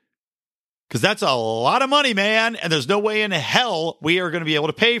 each? Because that's a lot of money, man. And there's no way in hell we are going to be able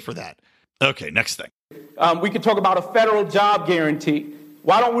to pay for that. Okay, next thing. We could talk about a federal job guarantee.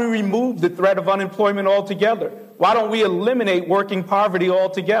 Why don't we remove the threat of unemployment altogether? Why don't we eliminate working poverty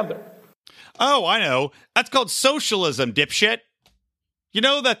altogether? Oh, I know. That's called socialism, dipshit. You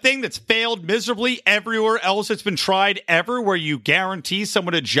know that thing that's failed miserably everywhere else it's been tried ever, where you guarantee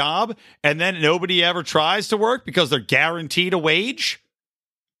someone a job and then nobody ever tries to work because they're guaranteed a wage?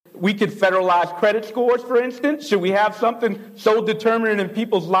 We could federalize credit scores, for instance. Should we have something so determinant in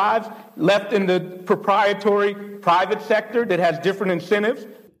people's lives left in the proprietary private sector that has different incentives?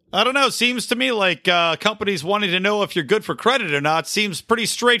 I don't know. Seems to me like companies wanting to know if you're good for credit or not seems pretty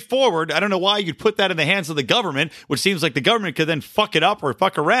straightforward. I don't know why you'd put that in the hands of the government, which seems like the government could then fuck it up or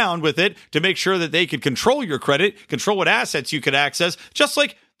fuck around with it to make sure that they could control your credit, control what assets you could access, just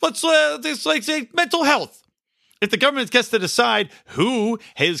like, let's say mental health. If the government gets to decide who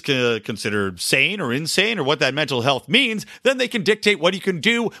is considered sane or insane or what that mental health means, then they can dictate what you can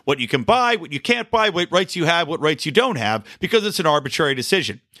do, what you can buy, what you can't buy, what rights you have, what rights you don't have, because it's an arbitrary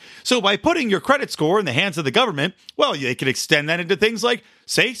decision. So by putting your credit score in the hands of the government, well, they can extend that into things like,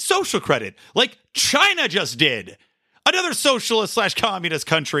 say, social credit, like China just did. Another socialist/communist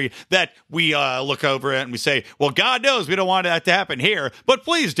country that we look over at and we say, well, God knows we don't want that to happen here. But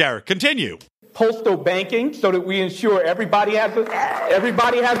please, Derek, continue. Postal banking so that we ensure everybody has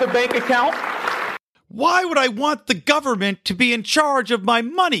a bank account. Why would I want the government to be in charge of my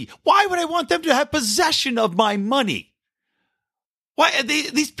money? Why would I want them to have possession of my money? Why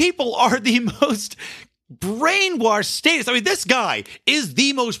these people are the most brainwashed status. I mean, this guy is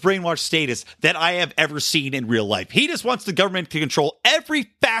the most brainwashed status that I have ever seen in real life. He just wants the government to control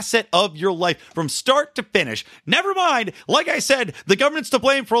every facet of your life from start to finish. Never mind, like I said, the government's to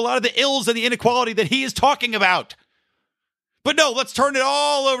blame for a lot of the ills and the inequality that he is talking about. But no, let's turn it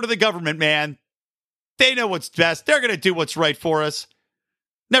all over to the government, man. They know what's best. They're going to do what's right for us.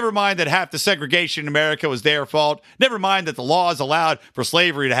 Never mind that half the segregation in America was their fault. Never mind that the laws allowed for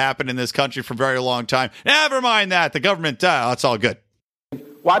slavery to happen in this country for a very long time. Never mind that. The government, that's all good.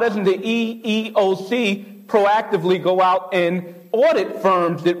 Why doesn't the EEOC proactively go out and audit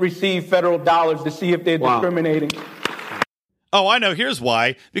firms that receive federal dollars to see if they're discriminating? Oh, I know. Here's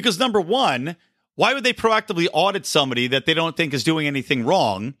why. Because number one, why would they proactively audit somebody that they don't think is doing anything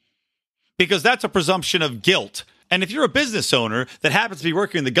wrong? Because that's a presumption of guilt. And if you're a business owner that happens to be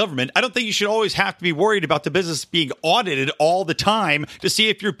working in the government, I don't think you should always have to be worried about the business being audited all the time to see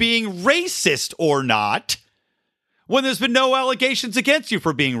if you're being racist or not. when there's been no allegations against you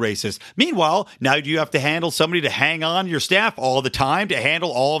for being racist. Meanwhile, now do you have to handle somebody to hang on your staff all the time to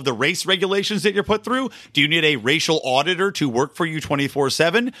handle all of the race regulations that you're put through? Do you need a racial auditor to work for you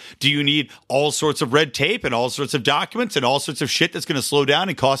 24/7? Do you need all sorts of red tape and all sorts of documents and all sorts of shit that's going to slow down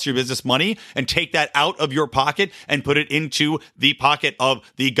and cost your business money and take that out of your pocket and put it into the pocket of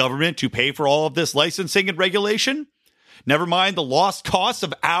the government to pay for all of this licensing and regulation? Never mind the lost costs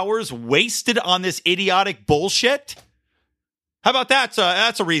of hours wasted on this idiotic bullshit. How about that?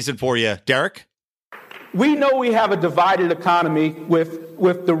 That's a reason for you, Derek. We know we have a divided economy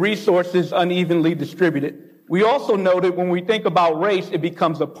with the resources unevenly distributed. We also know that when we think about race, it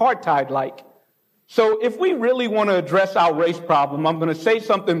becomes apartheid-like. So if we really want to address our race problem, I'm going to say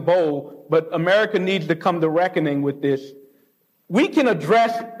something bold, but America needs to come to reckoning with this. We can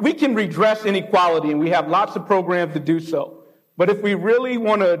redress inequality, and we have lots of programs to do so. But if we really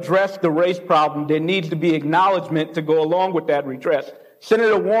want to address the race problem, there needs to be acknowledgement to go along with that redress.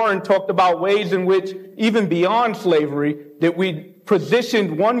 Senator Warren talked about ways in which, even beyond slavery, that we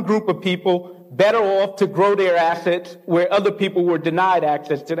positioned one group of people better off to grow their assets where other people were denied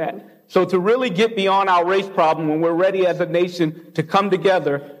access to that. So to really get beyond our race problem, when we're ready as a nation to come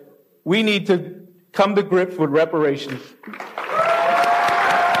together, we need to come to grips with reparations.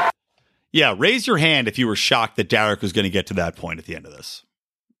 Yeah, raise your hand if you were shocked that Derek was going to get to that point at the end of this.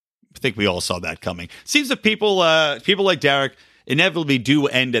 I think we all saw that coming. Seems that people like Derek inevitably do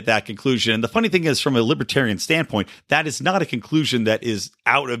end at that conclusion. And the funny thing is, from a libertarian standpoint, that is not a conclusion that is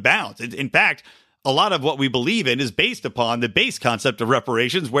out of bounds. In fact, a lot of what we believe in is based upon the base concept of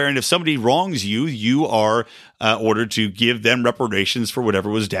reparations, wherein if somebody wrongs you, you are ordered to give them reparations for whatever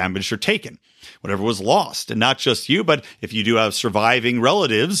was damaged or taken, whatever was lost. And not just you, but if you do have surviving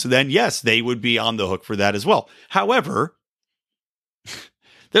relatives, then yes, they would be on the hook for that as well. However,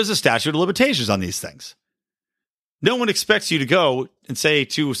 there's a statute of limitations on these things. No one expects you to go and say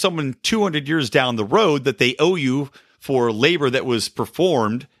to someone 200 years down the road that they owe you for labor that was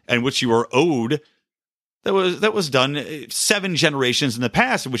performed and which you are owed that was done 7 generations in the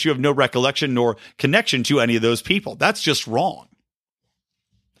past, in which you have no recollection nor connection to any of those people. That's just wrong.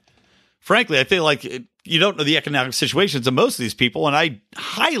 Frankly, I feel like you don't know the economic situations of most of these people, and I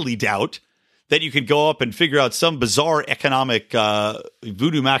highly doubt that you could go up and figure out some bizarre economic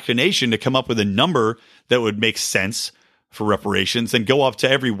voodoo machination to come up with a number that would make sense for reparations and go up to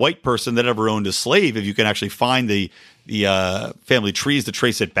every white person that ever owned a slave, if you can actually find the family trees to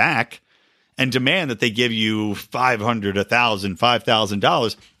trace it back, and demand that they give you $500, $1,000,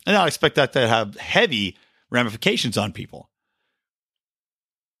 $5,000, and I expect that to have heavy ramifications on people.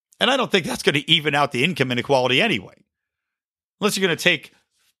 And I don't think that's going to even out the income inequality anyway, unless you're going to take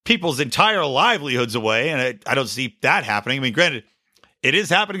people's entire livelihoods away, and I don't see that happening. I mean, granted, it is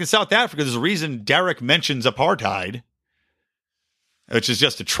happening in South Africa. There's a reason Derek mentions apartheid, which is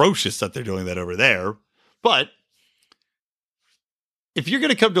just atrocious that they're doing that over there. But if you're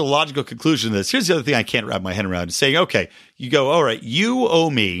going to come to a logical conclusion to this, here's the other thing I can't wrap my head around. Saying, okay, you go, all right, you owe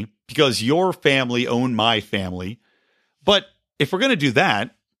me because your family owned my family. But if we're going to do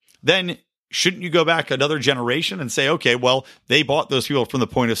that, then shouldn't you go back another generation and say, okay, well, they bought those people from the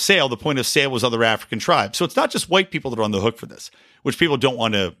point of sale. The point of sale was other African tribes. So it's not just white people that are on the hook for this, which people don't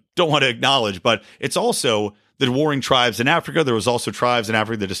want to acknowledge, but it's also the warring tribes in Africa. There was also tribes in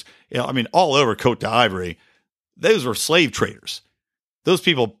Africa that just, all over Côte d'Ivory, those were slave traders. Those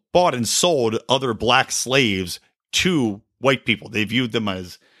people bought and sold other black slaves to white people. They viewed them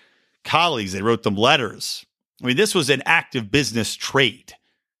as colleagues. They wrote them letters. I mean, this was an active business trade.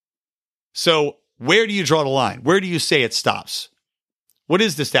 So where do you draw the line? Where do you say it stops? What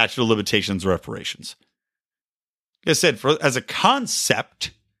is the statute of limitations or reparations? Like I said, as a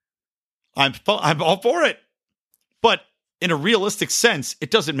concept, I'm all for it. But in a realistic sense, it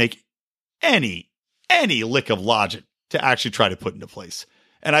doesn't make any lick of logic to actually try to put into place.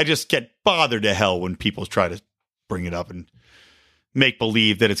 And I just get bothered to hell when people try to bring it up and make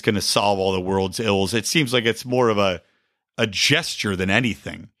believe that it's going to solve all the world's ills. It seems like it's more of a gesture than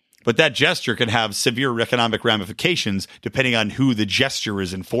anything. But that gesture can have severe economic ramifications depending on who the gesture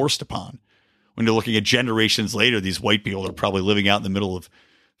is enforced upon. When you're looking at generations later, these white people are probably living out in the middle of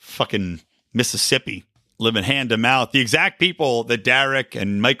fucking Mississippi, living hand to mouth. The exact people that Derek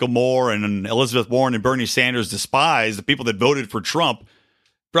and Michael Moore and Elizabeth Warren and Bernie Sanders despise, the people that voted for Trump,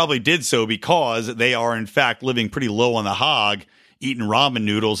 probably did so because they are, in fact, living pretty low on the hog, eating ramen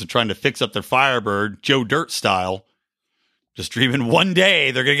noodles and trying to fix up their Firebird, Joe Dirt style. Just dreaming one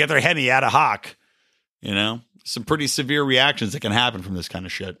day they're going to get their Henny out of hock. Some pretty severe reactions that can happen from this kind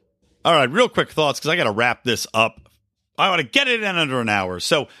of shit. All right, real quick thoughts, because I got to wrap this up I want to get it in under an hour.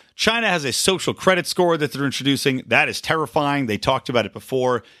 So China has a social credit score that they're introducing. That is terrifying. They talked about it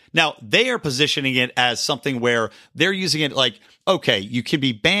before. Now, they are positioning it as something where they're using it like, okay, you can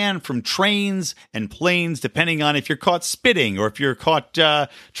be banned from trains and planes depending on if you're caught spitting or if you're caught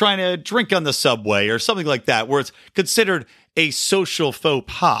trying to drink on the subway or something like that, where it's considered a social faux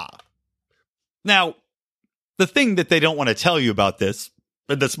pas. Now, the thing that they don't want to tell you about this,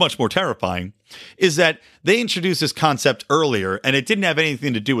 that's much more terrifying, is that they introduced this concept earlier and it didn't have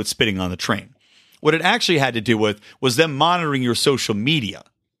anything to do with spitting on the train. What it actually had to do with was them monitoring your social media.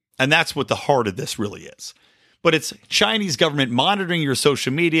 And that's what the heart of this really is. But it's Chinese government monitoring your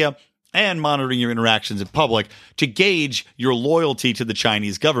social media and monitoring your interactions in public to gauge your loyalty to the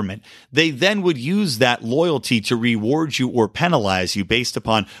Chinese government. They then would use that loyalty to reward you or penalize you based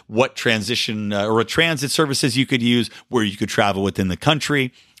upon what transition or transit services you could use, where you could travel within the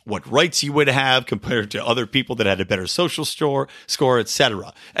country, what rights you would have compared to other people that had a better social score,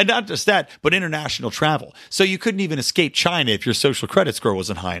 etc. And not just that, but international travel. So you couldn't even escape China if your social credit score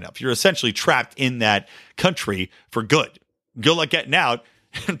wasn't high enough. You're essentially trapped in that country for good. Good luck getting out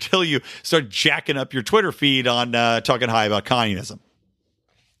until you start jacking up your Twitter feed on talking high about communism.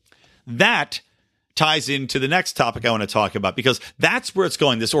 That ties into the next topic I want to talk about, because that's where it's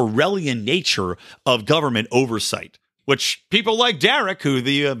going, this Orwellian nature of government oversight, which people like Derek, who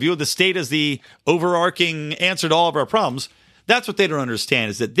view the state as the overarching answer to all of our problems, that's what they don't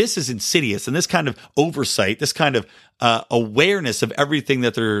understand, is that this is insidious, and this kind of oversight, this kind of awareness of everything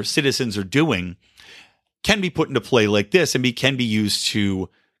that their citizens are doing can be put into play like this and can be used to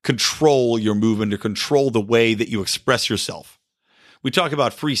control your movement or control the way that you express yourself. We talk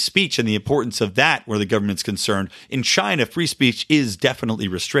about free speech and the importance of that where the government's concerned. In China, free speech is definitely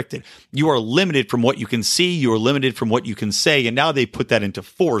restricted. You are limited from what you can see. You are limited from what you can say. And now they put that into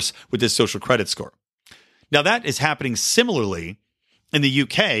force with this social credit score. Now, that is happening similarly in the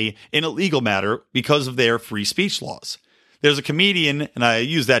UK in a legal matter because of their free speech laws. There's a comedian, and I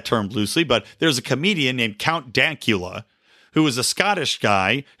use that term loosely, but there's a comedian named Count Dankula, who is a Scottish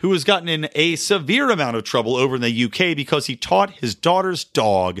guy who has gotten in a severe amount of trouble over in the UK because he taught his daughter's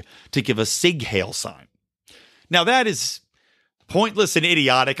dog to give a sig hail sign. Now, that is pointless and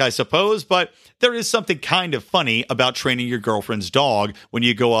idiotic, I suppose, but there is something kind of funny about training your girlfriend's dog when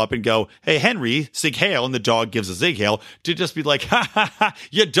you go up and go, hey, Henry, sig hail, and the dog gives a sig hail, to just be like, ha, ha, ha,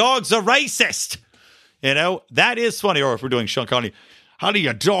 your dog's a racist. You know, that is funny. Or if we're doing Sean Connery, honey,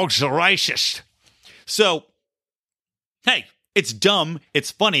 your dog's a racist. So, hey, it's dumb,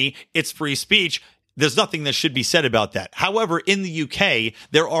 it's funny, it's free speech. There's nothing that should be said about that. However, in the UK,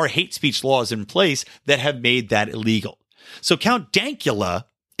 there are hate speech laws in place that have made that illegal. So Count Dankula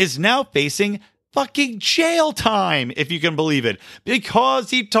is now facing fucking jail time, if you can believe it, because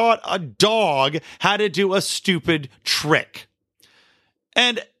he taught a dog how to do a stupid trick.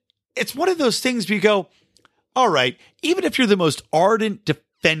 And it's one of those things where you go, all right, even if you're the most ardent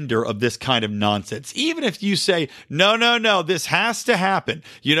defender of this kind of nonsense, even if you say, no, this has to happen.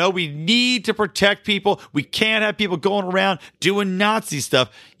 You know, we need to protect people. We can't have people going around doing Nazi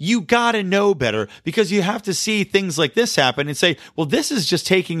stuff. You got to know better, because you have to see things like this happen and say, well, this is just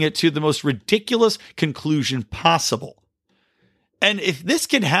taking it to the most ridiculous conclusion possible. And if this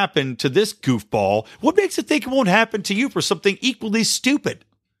can happen to this goofball, what makes it think it won't happen to you for something equally stupid?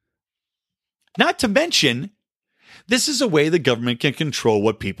 Not to mention, this is a way the government can control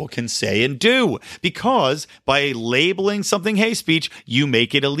what people can say and do, because by labeling something hate speech, you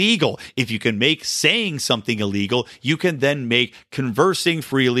make it illegal. If you can make saying something illegal, you can then make conversing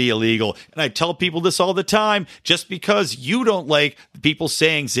freely illegal. And I tell people this all the time, just because you don't like people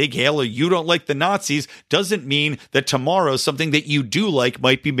saying Sig Heil or you don't like the Nazis doesn't mean that tomorrow something that you do like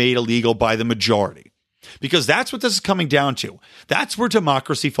might be made illegal by the majority. Because that's what this is coming down to. That's where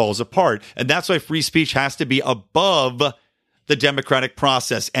democracy falls apart. And that's why free speech has to be above the democratic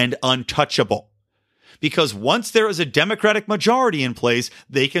process and untouchable. Because once there is a democratic majority in place,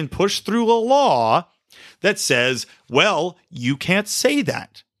 they can push through a law that says, well, you can't say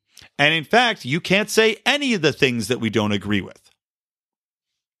that. And in fact, you can't say any of the things that we don't agree with.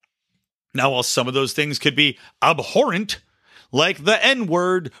 Now, while some of those things could be abhorrent, like the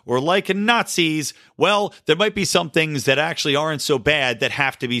N-word or like Nazis, well, there might be some things that actually aren't so bad that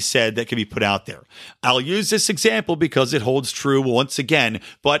have to be said, that can be put out there. I'll use this example because it holds true once again,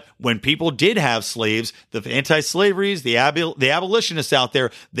 but when people did have slaves, the anti-slaveries, the abolitionists out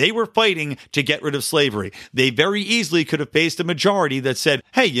there, they were fighting to get rid of slavery. They very easily could have faced a majority that said,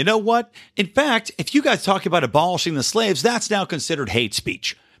 hey, you know what? In fact, if you guys talk about abolishing the slaves, that's now considered hate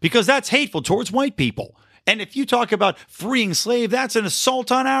speech, because that's hateful towards white people. And if you talk about freeing slaves, that's an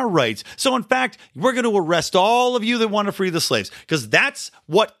assault on our rights. So, in fact, we're going to arrest all of you that want to free the slaves, because that's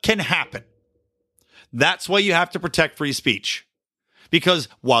what can happen. That's why you have to protect free speech. Because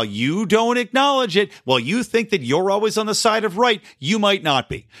while you don't acknowledge it, while you think that you're always on the side of right, you might not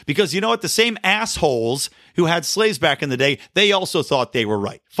be. Because you know what? The same assholes who had slaves back in the day, they also thought they were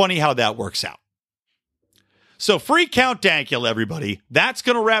right. Funny how that works out. So free Count Dankula, everybody. That's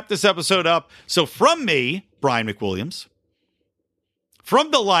going to wrap this episode up. So from me, Brian McWilliams,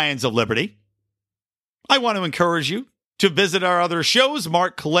 from the Lions of Liberty, I want to encourage you to visit our other shows.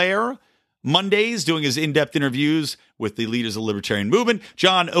 Mark Claire, Mondays, doing his in-depth interviews with the leaders of the libertarian movement.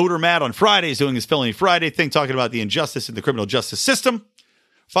 John Odermatt on Fridays, doing his Felony Friday thing, talking about the injustice in the criminal justice system.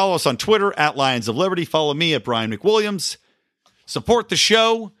 Follow us on Twitter, at Lions of Liberty. Follow me at Brian McWilliams. Support the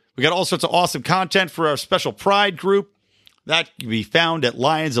show. We got all sorts of awesome content for our special Pride group. That can be found at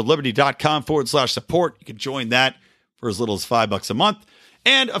lionsofliberty.com/support. You can join that for as little as $5 a month.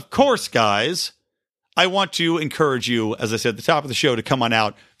 And of course, guys, I want to encourage you, as I said at the top of the show, to come on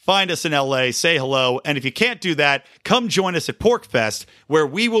out. Find us in LA, say hello. And if you can't do that, come join us at PorkFest, where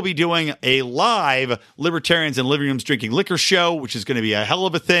we will be doing a live Libertarians in Living Rooms Drinking Liquor show, which is going to be a hell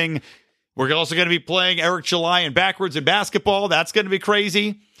of a thing. We're also going to be playing Eric July and backwards in basketball. That's going to be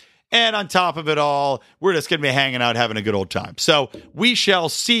crazy. And on top of it all, we're just going to be hanging out, having a good old time. So we shall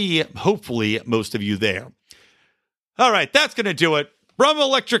see, hopefully, most of you there. All right, that's going to do it. From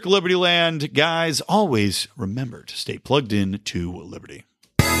Electric Liberty Land, guys, always remember to stay plugged in to Liberty.